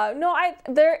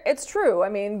 It's true. I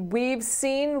mean, we've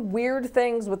seen weird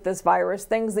things with this virus,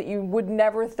 things that you would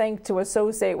never think to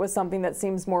associate with something that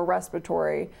seems more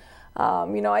respiratory.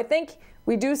 I think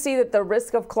we do see that the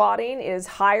risk of clotting is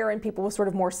higher in people with sort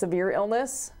of more severe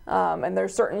illness. And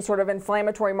there's certain sort of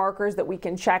inflammatory markers that we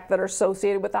can check that are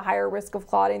associated with a higher risk of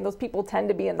clotting. Those people tend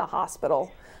to be in the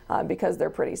hospital because they're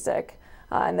pretty sick.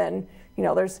 And then,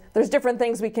 there's different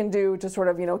things we can do to sort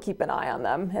of, keep an eye on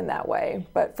them in that way.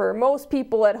 But for most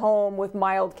people at home with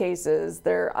mild cases,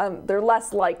 they're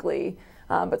less likely.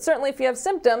 But certainly if you have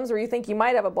symptoms or you think you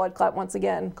might have a blood clot, once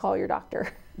again, call your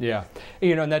doctor. Yeah,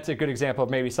 and that's a good example of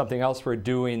maybe something else we're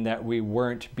doing that we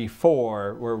weren't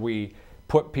before, where we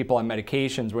put people on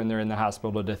medications when they're in the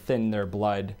hospital to thin their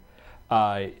blood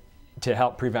to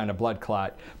help prevent a blood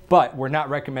clot. But we're not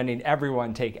recommending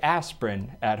everyone take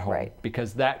aspirin at home, right,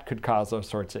 because that could cause those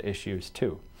sorts of issues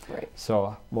too. Right.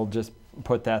 So we'll just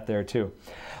put that there too.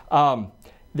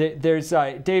 There's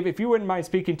Dave, if you wouldn't mind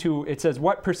speaking to, it says,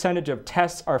 what percentage of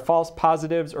tests are false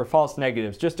positives or false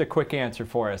negatives? Just a quick answer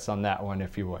for us on that one,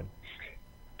 if you would.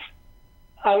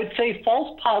 I would say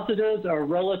false positives are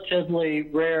relatively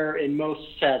rare in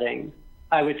most settings.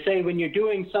 I would say when you're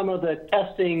doing some of the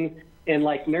testing in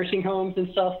like nursing homes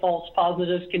and stuff, false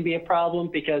positives can be a problem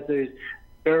because there's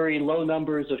very low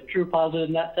numbers of true positives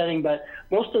in that setting. But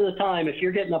most of the time, if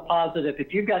you're getting a positive,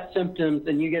 if you've got symptoms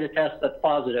and you get a test that's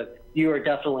positive, you are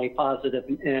definitely positive,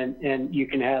 and you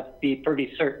can be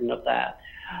pretty certain of that.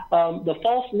 The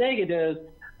false negative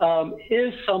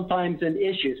is sometimes an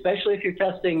issue, especially if you're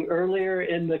testing earlier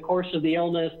in the course of the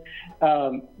illness,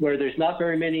 where there's not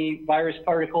very many virus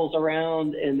particles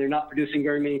around and they're not producing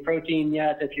very many protein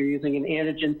yet if you're using an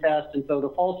antigen test. And so the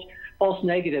false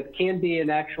negative can be an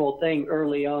actual thing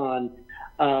early on.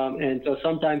 And so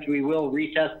sometimes we will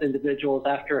retest individuals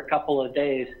after a couple of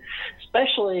days,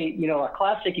 especially, a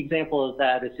classic example of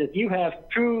that is if you have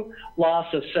true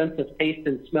loss of sense of taste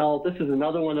and smell. This is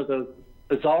another one of those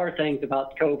bizarre things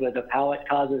about COVID, of how it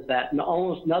causes that, and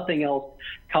almost nothing else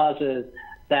causes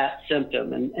that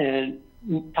symptom. And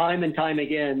time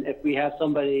again, if we have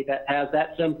somebody that has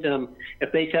that symptom,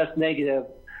 if they test negative,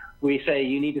 we say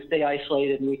you need to stay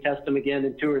isolated, and we test them again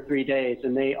in 2 or 3 days,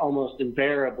 and they almost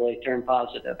invariably turn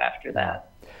positive after that.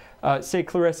 Say,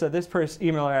 Clarissa, this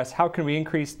emailer asks, how can we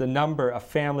increase the number of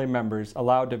family members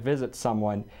allowed to visit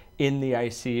someone in the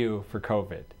ICU for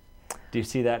COVID? Do you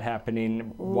see that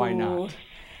happening? Why not?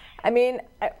 I mean,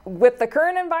 with the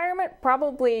current environment,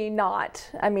 probably not.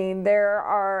 I mean, there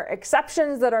are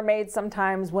exceptions that are made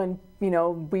sometimes when,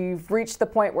 we've reached the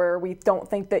point where we don't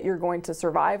think that you're going to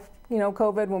survive,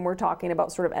 COVID, when we're talking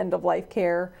about sort of end-of-life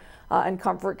care and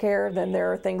comfort care. Then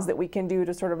there are things that we can do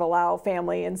to sort of allow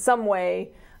family in some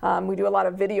way. We do a lot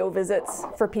of video visits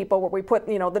for people where we put,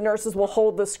 the nurses will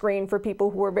hold the screen for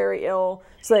people who are very ill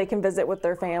so they can visit with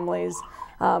their families.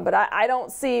 But I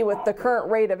don't see, with the current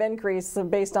rate of increase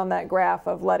based on that graph,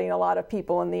 of letting a lot of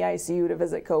people in the ICU to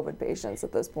visit COVID patients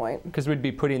at this point. Because we'd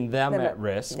be putting them at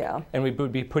risk, yeah, and we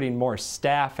would be putting more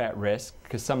staff at risk,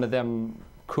 because some of them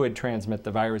could transmit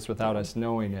the virus without us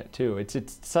knowing it too.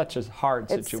 It's such a hard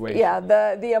situation. Yeah,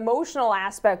 the emotional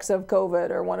aspects of COVID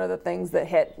are one of the things that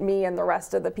hit me and the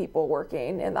rest of the people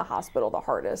working in the hospital the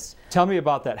hardest. Tell me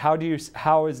about that. How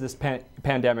is this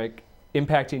pandemic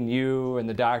impacting you and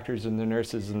the doctors and the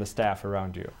nurses and the staff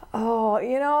around you? Oh,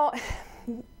 you know,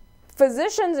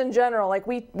 physicians in general, like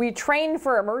we train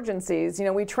for emergencies. You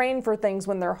know, we train for things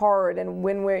when they're hard, and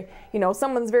when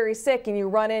someone's very sick and you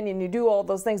run in and you do all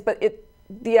those things. But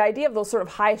the idea of those sort of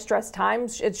high stress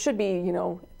times, it should be,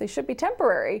 they should be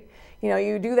temporary.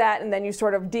 You do that and then you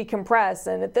sort of decompress.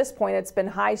 And at this point, it's been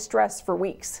high stress for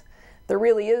weeks. There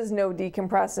really is no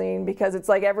decompressing, because it's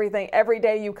like every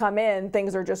day you come in,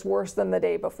 things are just worse than the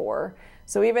day before.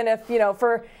 So even if,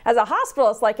 as a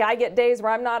hospitalist, like I get days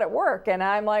where I'm not at work and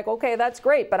I'm like, okay, that's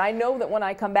great, but I know that when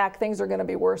I come back, things are going to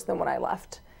be worse than when I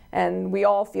left. And we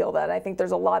all feel that. I think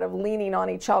there's a lot of leaning on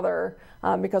each other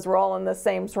because we're all in the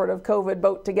same sort of COVID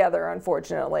boat together,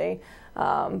 unfortunately.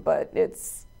 But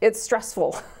it's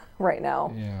stressful right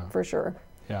now, for sure.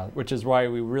 Yeah, which is why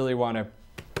we really want to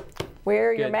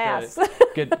wear your masks.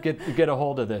 get a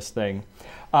hold of this thing.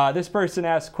 This person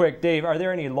asked quick, Dave, are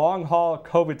there any long-haul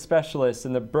COVID specialists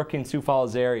in the Brookings, Sioux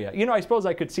Falls area? I suppose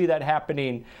I could see that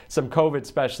happening, some COVID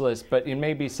specialists, but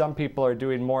maybe some people are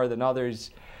doing more than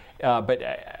others. But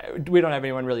we don't have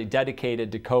anyone really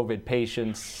dedicated to COVID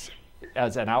patients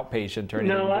as an outpatient or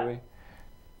anything, do we?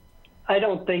 I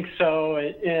don't think so.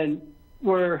 And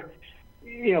we're,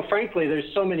 frankly,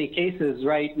 there's so many cases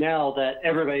right now that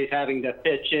everybody's having to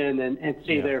pitch in and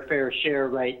see their fair share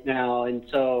right now. And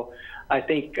so I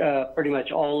think pretty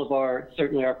much all of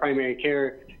certainly our primary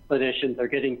care clinicians are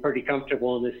getting pretty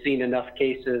comfortable and have seen enough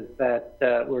cases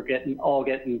that we're getting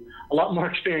a lot more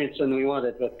experience than we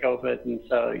wanted with COVID. And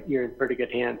so you're in pretty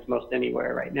good hands most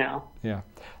anywhere right now. Yeah.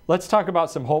 Let's talk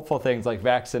about some hopeful things like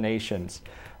vaccinations.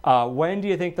 When do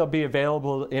you think they'll be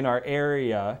available in our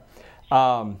area?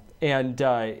 And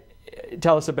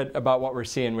tell us a bit about what we're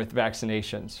seeing with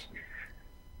vaccinations.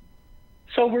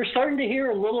 So we're starting to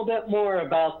hear a little bit more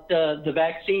about the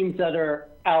vaccines that are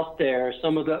out there.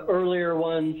 Some of the earlier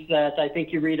ones that I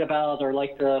think you read about are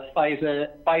like the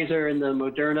Pfizer and the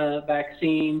Moderna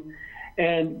vaccine.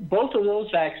 And both of those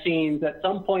vaccines, at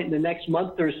some point in the next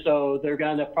month or so, they're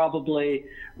going to probably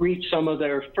reach some of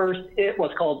their first,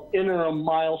 what's called interim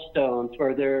milestones,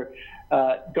 where they're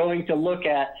going to look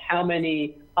at how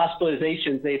many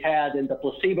hospitalizations they've had in the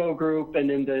placebo group and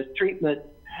in the treatment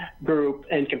group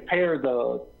and compare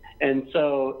those. And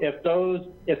so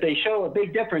if they show a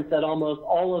big difference that almost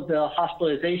all of the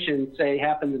hospitalizations, say,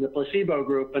 happened in the placebo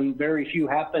group and very few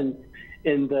happened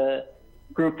in the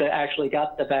group that actually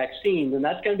got the vaccine, then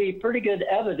that's going to be pretty good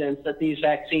evidence that these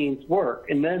vaccines work.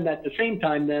 And then at the same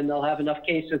time, then they'll have enough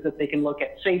cases that they can look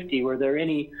at safety. Were there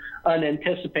any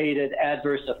unanticipated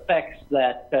adverse effects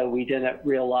that we didn't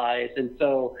realize? And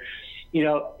so,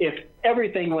 if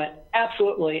everything went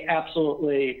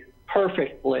absolutely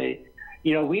perfectly,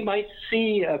 we might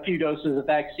see a few doses of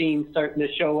vaccine starting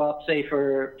to show up, say,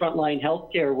 for frontline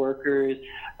healthcare workers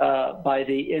by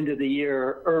the end of the year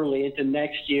or early into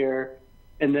next year,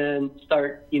 and then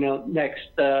start, next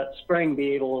spring,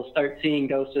 be able to start seeing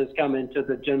doses come into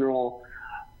the general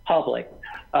public.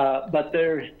 But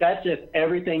that's if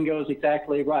everything goes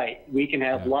exactly right. We can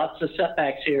have lots of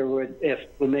setbacks here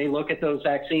when they look at those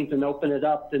vaccines and open it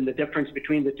up, then the difference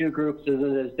between the two groups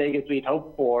isn't as big as we'd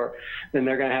hoped for. Then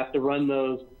they're going to have to run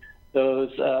those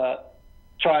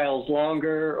trials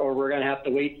longer, or we're going to have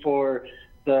to wait for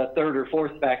the third or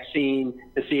fourth vaccine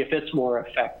to see if it's more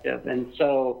effective. And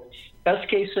so best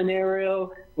case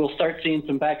scenario, we'll start seeing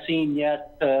some vaccine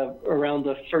yet around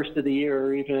the first of the year,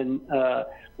 or even a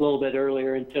little bit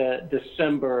earlier into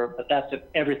December, but that's if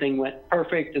everything went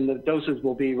perfect, and the doses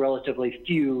will be relatively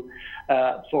few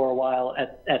for a while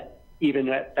even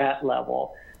at that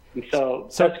level. And so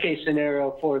best case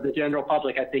scenario for the general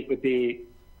public, I think, would be,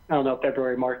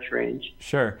 February, March range.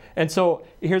 Sure. And so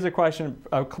here's a question.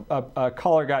 A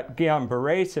caller got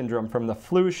Guillain-Barré syndrome from the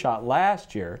flu shot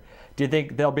last year. Do you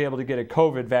think they'll be able to get a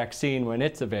COVID vaccine when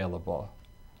it's available?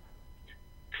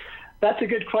 That's a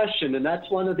good question, and that's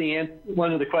one of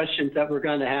the questions that we're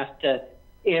going to have to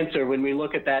answer when we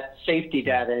look at that safety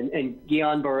data. And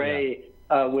Guillain-Barré,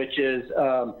 which is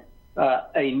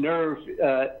a nerve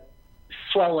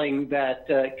swelling that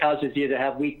causes you to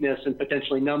have weakness and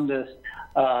potentially numbness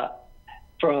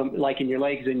from, like, in your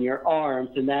legs and your arms,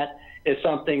 and that is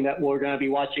something that we're going to be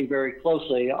watching very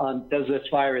closely on. Does this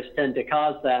virus tend to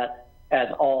cause that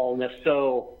at all, and if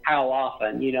so, how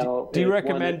often? Do you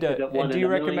recommend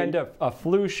a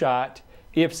flu shot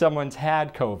if someone's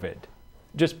had COVID?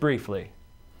 Just briefly.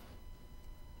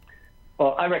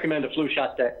 well, I recommend a flu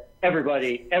shot to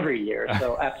everybody every year,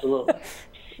 so absolutely.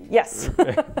 Yes.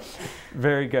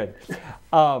 Very good.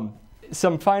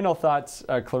 Some final thoughts,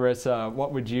 Clarissa.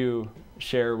 What would you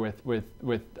share with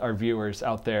our viewers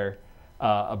out there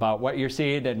about what you're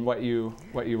seeing and what you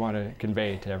want to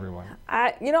convey to everyone?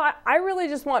 I really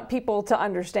just want people to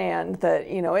understand that,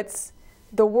 it's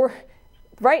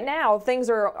right now things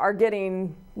are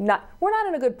getting we're not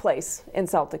in a good place in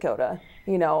South Dakota,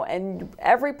 and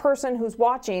every person who's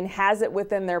watching has it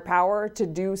within their power to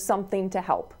do something to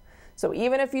help. So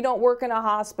even if you don't work in a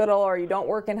hospital or you don't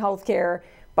work in healthcare,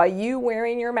 by you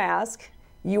wearing your mask,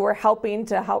 you are helping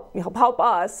to help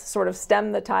us sort of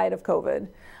stem the tide of COVID.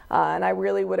 And I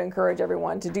really would encourage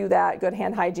everyone to do that. Good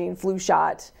hand hygiene, flu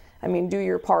shot. I mean, do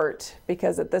your part,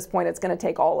 because at this point it's going to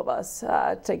take all of us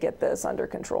to get this under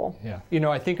control. Yeah.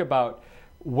 I think about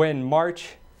when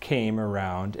March came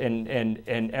around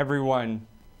and everyone,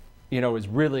 was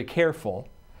really careful.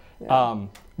 Yeah.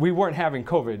 We weren't having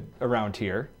COVID around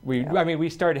here. We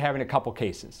started having a couple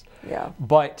cases. Yeah.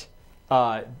 But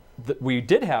we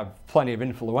did have plenty of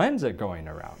influenza going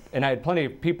around. And I had plenty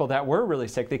of people that were really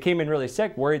sick. They came in really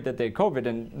sick, worried that they had COVID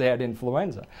and they had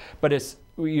influenza. But as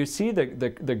you see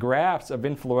the graphs of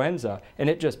influenza, and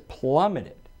it just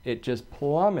plummeted. It just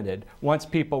plummeted once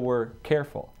people were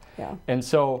careful. Yeah. And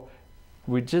so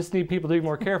we just need people to be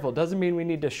more careful. It doesn't mean we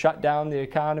need to shut down the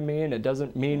economy, and it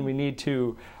doesn't mean we need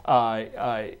to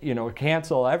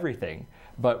cancel everything.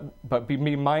 But be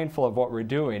mindful of what we're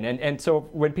doing. And so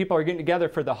when people are getting together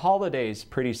for the holidays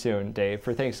pretty soon, Dave,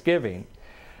 for Thanksgiving,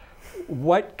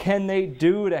 what can they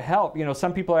do to help?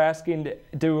 Some people are asking to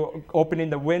do opening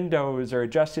the windows or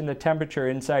adjusting the temperature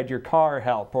inside your car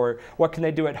help, or what can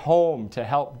they do at home to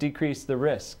help decrease the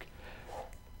risk?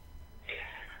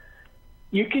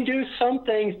 You can do some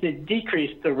things to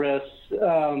decrease the risk,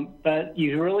 but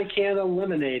you really can't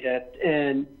eliminate it.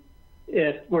 And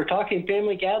if we're talking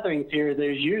family gatherings here,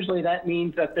 that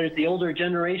means that there's the older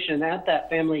generation at that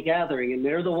family gathering, and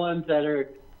they're the ones that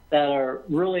are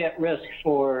really at risk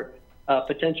for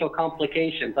potential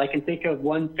complications. I can think of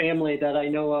one family that I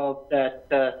know of that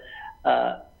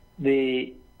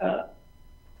the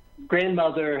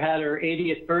grandmother had her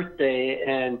 80th birthday,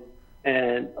 and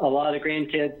a lot of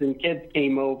grandkids and kids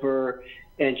came over,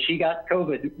 and she got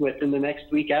COVID within the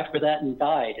next week after that and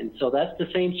died. And so that's the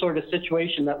same sort of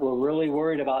situation that we're really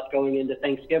worried about going into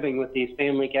Thanksgiving with these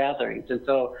family gatherings. And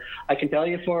so I can tell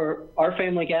you, for our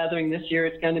family gathering this year,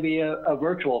 it's going to be a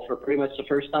virtual for pretty much the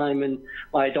first time in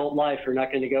my adult life. We're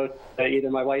not going to go to either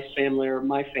my wife's family or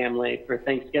my family for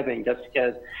Thanksgiving, just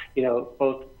because,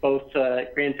 both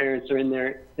grandparents are in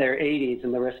their 80s,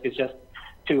 and the risk is just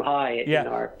too high in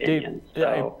our opinion. Dave,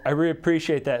 so I really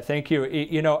appreciate that. Thank you.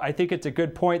 I think it's a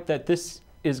good point that this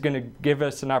is going to give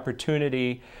us an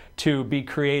opportunity to be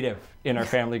creative in our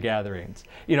family gatherings.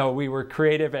 We were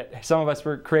creative some of us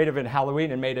were creative in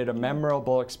Halloween and made it a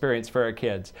memorable experience for our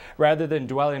kids. Rather than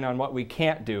dwelling on what we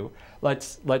can't do,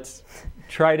 let's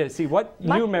try to see what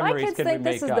new memories can we make up. My kids think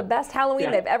this is the best Halloween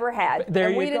they've ever had.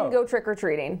 And we didn't go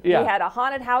trick-or-treating. Yeah. We had a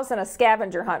haunted house and a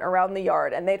scavenger hunt around the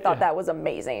yard, and they thought that was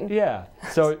amazing. Yeah.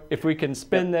 So if we can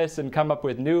spin this and come up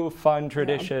with new fun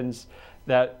traditions,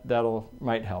 that'll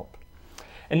might help.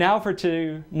 And now for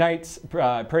tonight's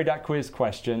Prairie Doc quiz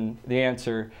question, the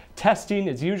answer: testing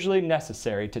is usually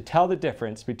necessary to tell the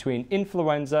difference between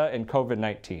influenza and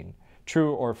COVID-19.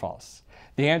 True or false?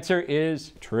 The answer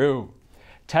is true.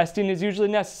 Testing is usually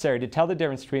necessary to tell the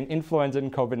difference between influenza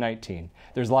and COVID-19.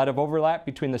 There's a lot of overlap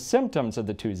between the symptoms of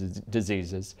the two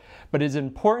diseases, but it is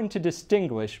important to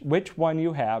distinguish which one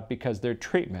you have because their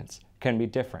treatments can be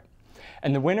different.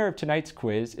 And the winner of tonight's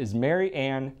quiz is Mary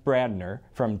Ann Bradner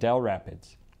from Dell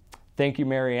Rapids. Thank you,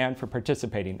 Mary Ann, for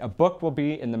participating. A book will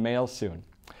be in the mail soon.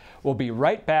 We'll be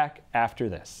right back after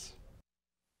this.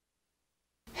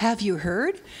 Have you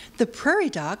heard? The Prairie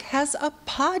Doc has a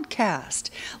podcast.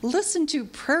 Listen to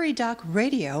Prairie Doc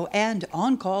Radio and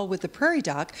On Call with the Prairie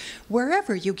Doc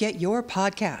wherever you get your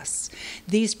podcasts.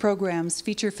 These programs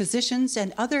feature physicians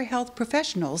and other health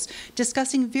professionals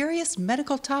discussing various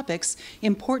medical topics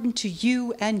important to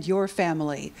you and your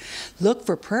family. Look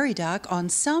for Prairie Doc on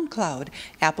SoundCloud,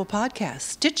 Apple Podcasts,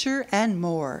 Stitcher, and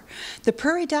more. The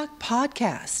Prairie Doc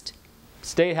Podcast.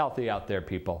 Stay healthy out there,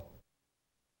 people.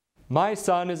 My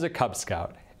son is a Cub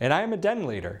Scout, and I am a den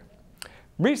leader.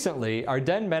 Recently, our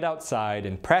den met outside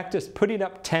and practiced putting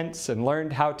up tents and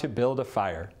learned how to build a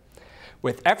fire.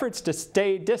 With efforts to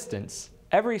stay distance,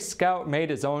 every scout made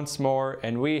his own s'more,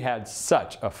 and we had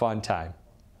such a fun time.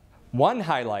 One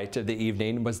highlight of the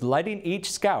evening was letting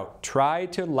each scout try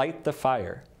to light the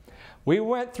fire. We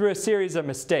went through a series of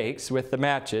mistakes with the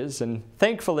matches, and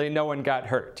thankfully no one got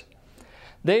hurt.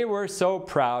 They were so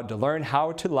proud to learn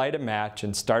how to light a match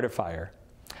and start a fire.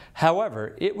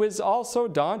 However, it was also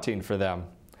daunting for them.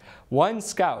 One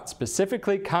scout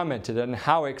specifically commented on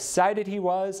how excited he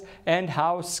was and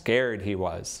how scared he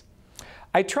was.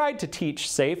 I tried to teach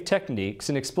safe techniques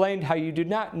and explained how you do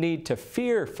not need to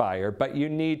fear fire, but you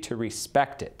need to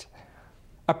respect it.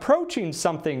 Approaching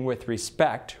something with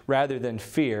respect rather than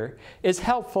fear is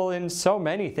helpful in so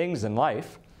many things in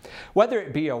life. Whether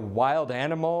it be a wild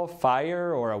animal,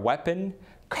 fire, or a weapon,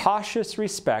 cautious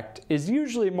respect is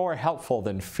usually more helpful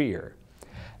than fear.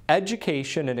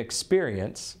 Education and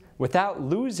experience, without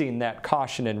losing that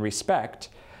caution and respect,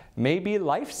 may be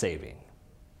life-saving.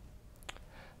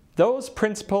 Those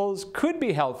principles could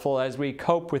be helpful as we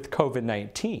cope with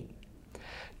COVID-19.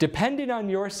 Depending on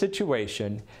your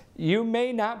situation, you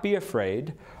may not be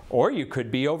afraid, or you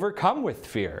could be overcome with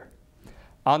fear.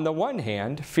 On the one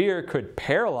hand, fear could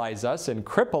paralyze us and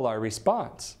cripple our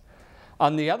response.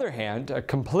 On the other hand, a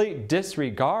complete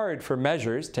disregard for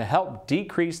measures to help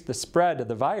decrease the spread of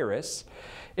the virus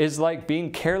is like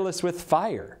being careless with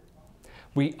fire.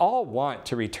 We all want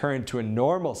to return to a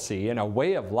normalcy and a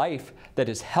way of life that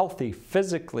is healthy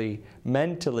physically,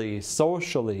 mentally,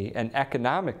 socially, and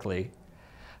economically.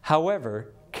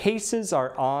 However, cases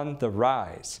are on the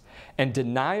rise, and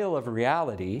denial of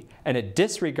reality and a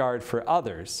disregard for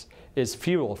others is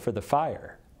fuel for the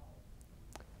fire.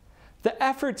 The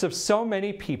efforts of so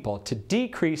many people to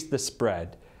decrease the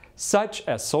spread, such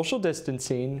as social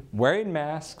distancing, wearing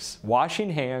masks, washing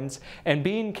hands, and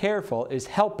being careful, is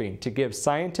helping to give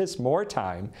scientists more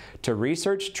time to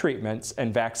research treatments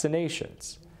and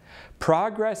vaccinations.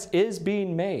 Progress is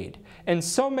being made, and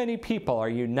so many people are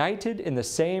united in the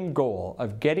same goal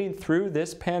of getting through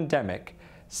this pandemic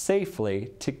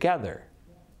safely together.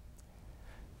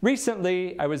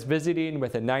 Recently, I was visiting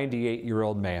with a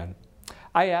 98-year-old man.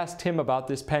 I asked him about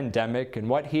this pandemic and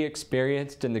what he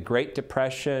experienced in the Great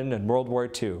Depression and World War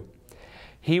II.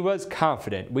 He was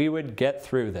confident we would get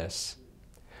through this.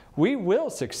 We will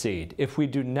succeed if we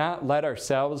do not let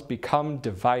ourselves become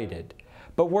divided,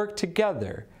 but work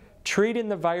together, treating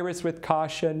the virus with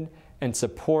caution and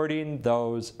supporting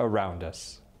those around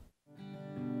us.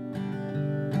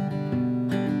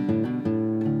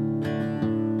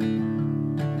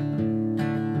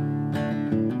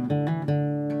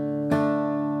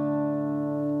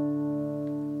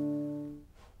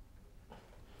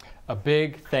 A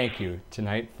big thank you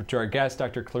tonight to our guests,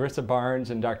 Dr. Clarissa Barnes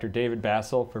and Dr. David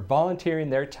Basel, for volunteering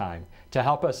their time to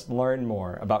help us learn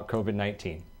more about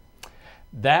COVID-19.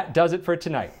 That does it for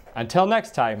tonight. Until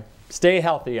next time, stay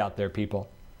healthy out there, people.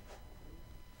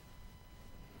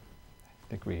 I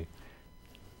think we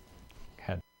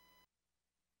had...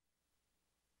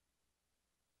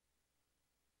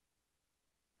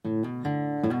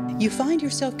 You find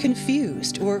yourself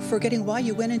confused or forgetting why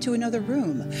you went into another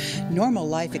room, normal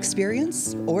life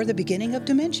experience, or the beginning of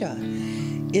dementia.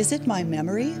 Is it my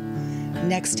memory?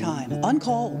 Next time on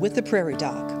Call with the Prairie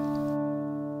Doc.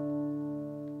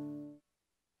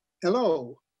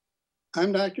 Hello,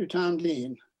 I'm Dr. Tom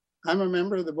Dean. I'm a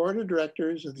member of the Board of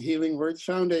Directors of the Healing Words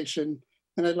Foundation,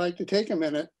 and I'd like to take a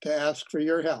minute to ask for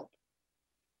your help.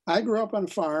 I grew up on a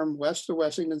farm west of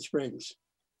Wessington Springs.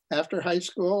 After high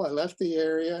school, I left the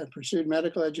area and pursued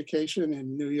medical education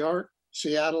in New York,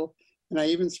 Seattle, and I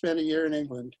even spent a year in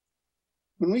England.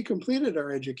 When we completed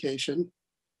our education,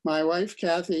 my wife,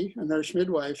 Kathy, a nurse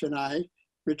midwife, and I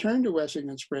returned to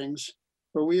Wessington Springs,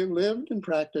 where we have lived and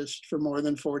practiced for more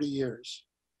than 40 years.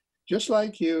 Just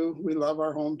like you, we love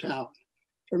our hometown.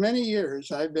 For many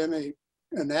years, I've been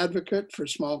an advocate for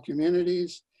small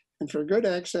communities and for good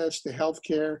access to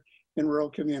healthcare in rural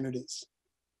communities.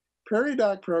 Prairie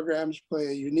Doc programs play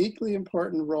a uniquely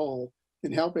important role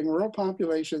in helping rural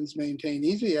populations maintain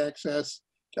easy access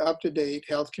to up-to-date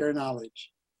healthcare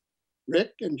knowledge.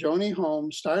 Rick and Joni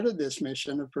Holmes started this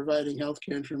mission of providing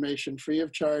healthcare information free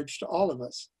of charge to all of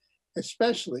us,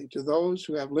 especially to those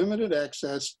who have limited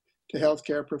access to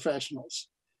healthcare professionals.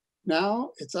 Now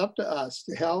it's up to us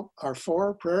to help our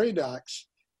 4 Prairie Docs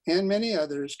and many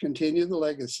others continue the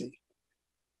legacy.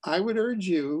 I would urge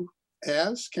you,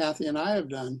 as Kathy and I have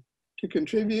done, to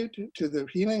contribute to the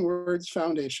Healing Words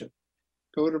Foundation.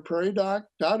 Go to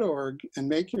prairiedoc.org and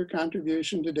make your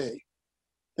contribution today.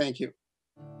 Thank you.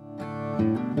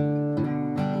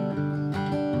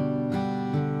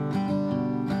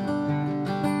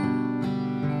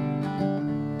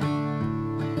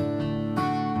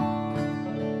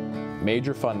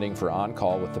 Major funding for On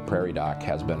Call with the Prairie Doc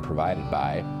has been provided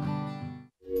by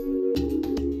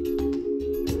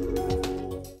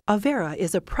Avera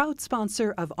is a proud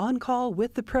sponsor of On Call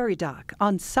with the Prairie Doc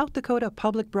on South Dakota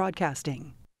Public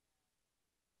Broadcasting.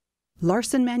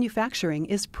 Larson Manufacturing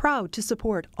is proud to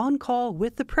support On Call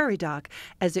with the Prairie Doc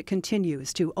as it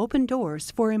continues to open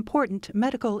doors for important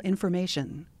medical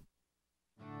information.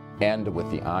 And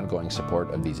with the ongoing support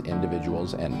of these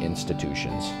individuals and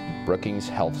institutions, Brookings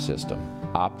Health System,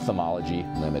 Ophthalmology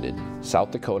Limited, South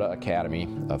Dakota Academy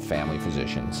of Family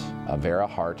Physicians, Avera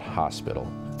Heart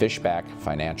Hospital, Fishback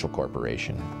Financial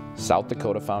Corporation, South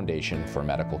Dakota Foundation for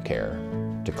Medical Care,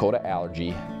 Dakota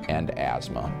Allergy and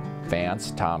Asthma,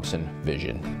 Vance Thompson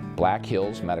Vision, Black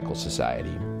Hills Medical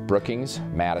Society, Brookings,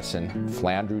 Madison,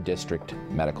 Flandreau District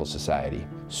Medical Society,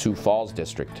 Sioux Falls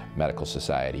District Medical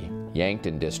Society,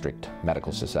 Yankton District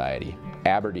Medical Society,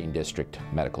 Aberdeen District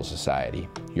Medical Society,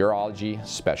 Urology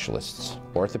Specialists,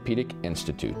 Orthopedic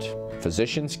Institute,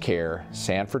 Physicians Care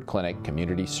Sanford Clinic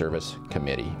Community Service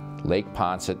Committee, Lake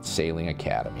Poncet Sailing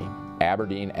Academy,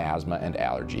 Aberdeen Asthma and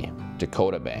Allergy,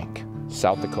 Dakota Bank,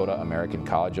 South Dakota American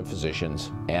College of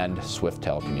Physicians, and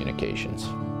Swiftel Communications.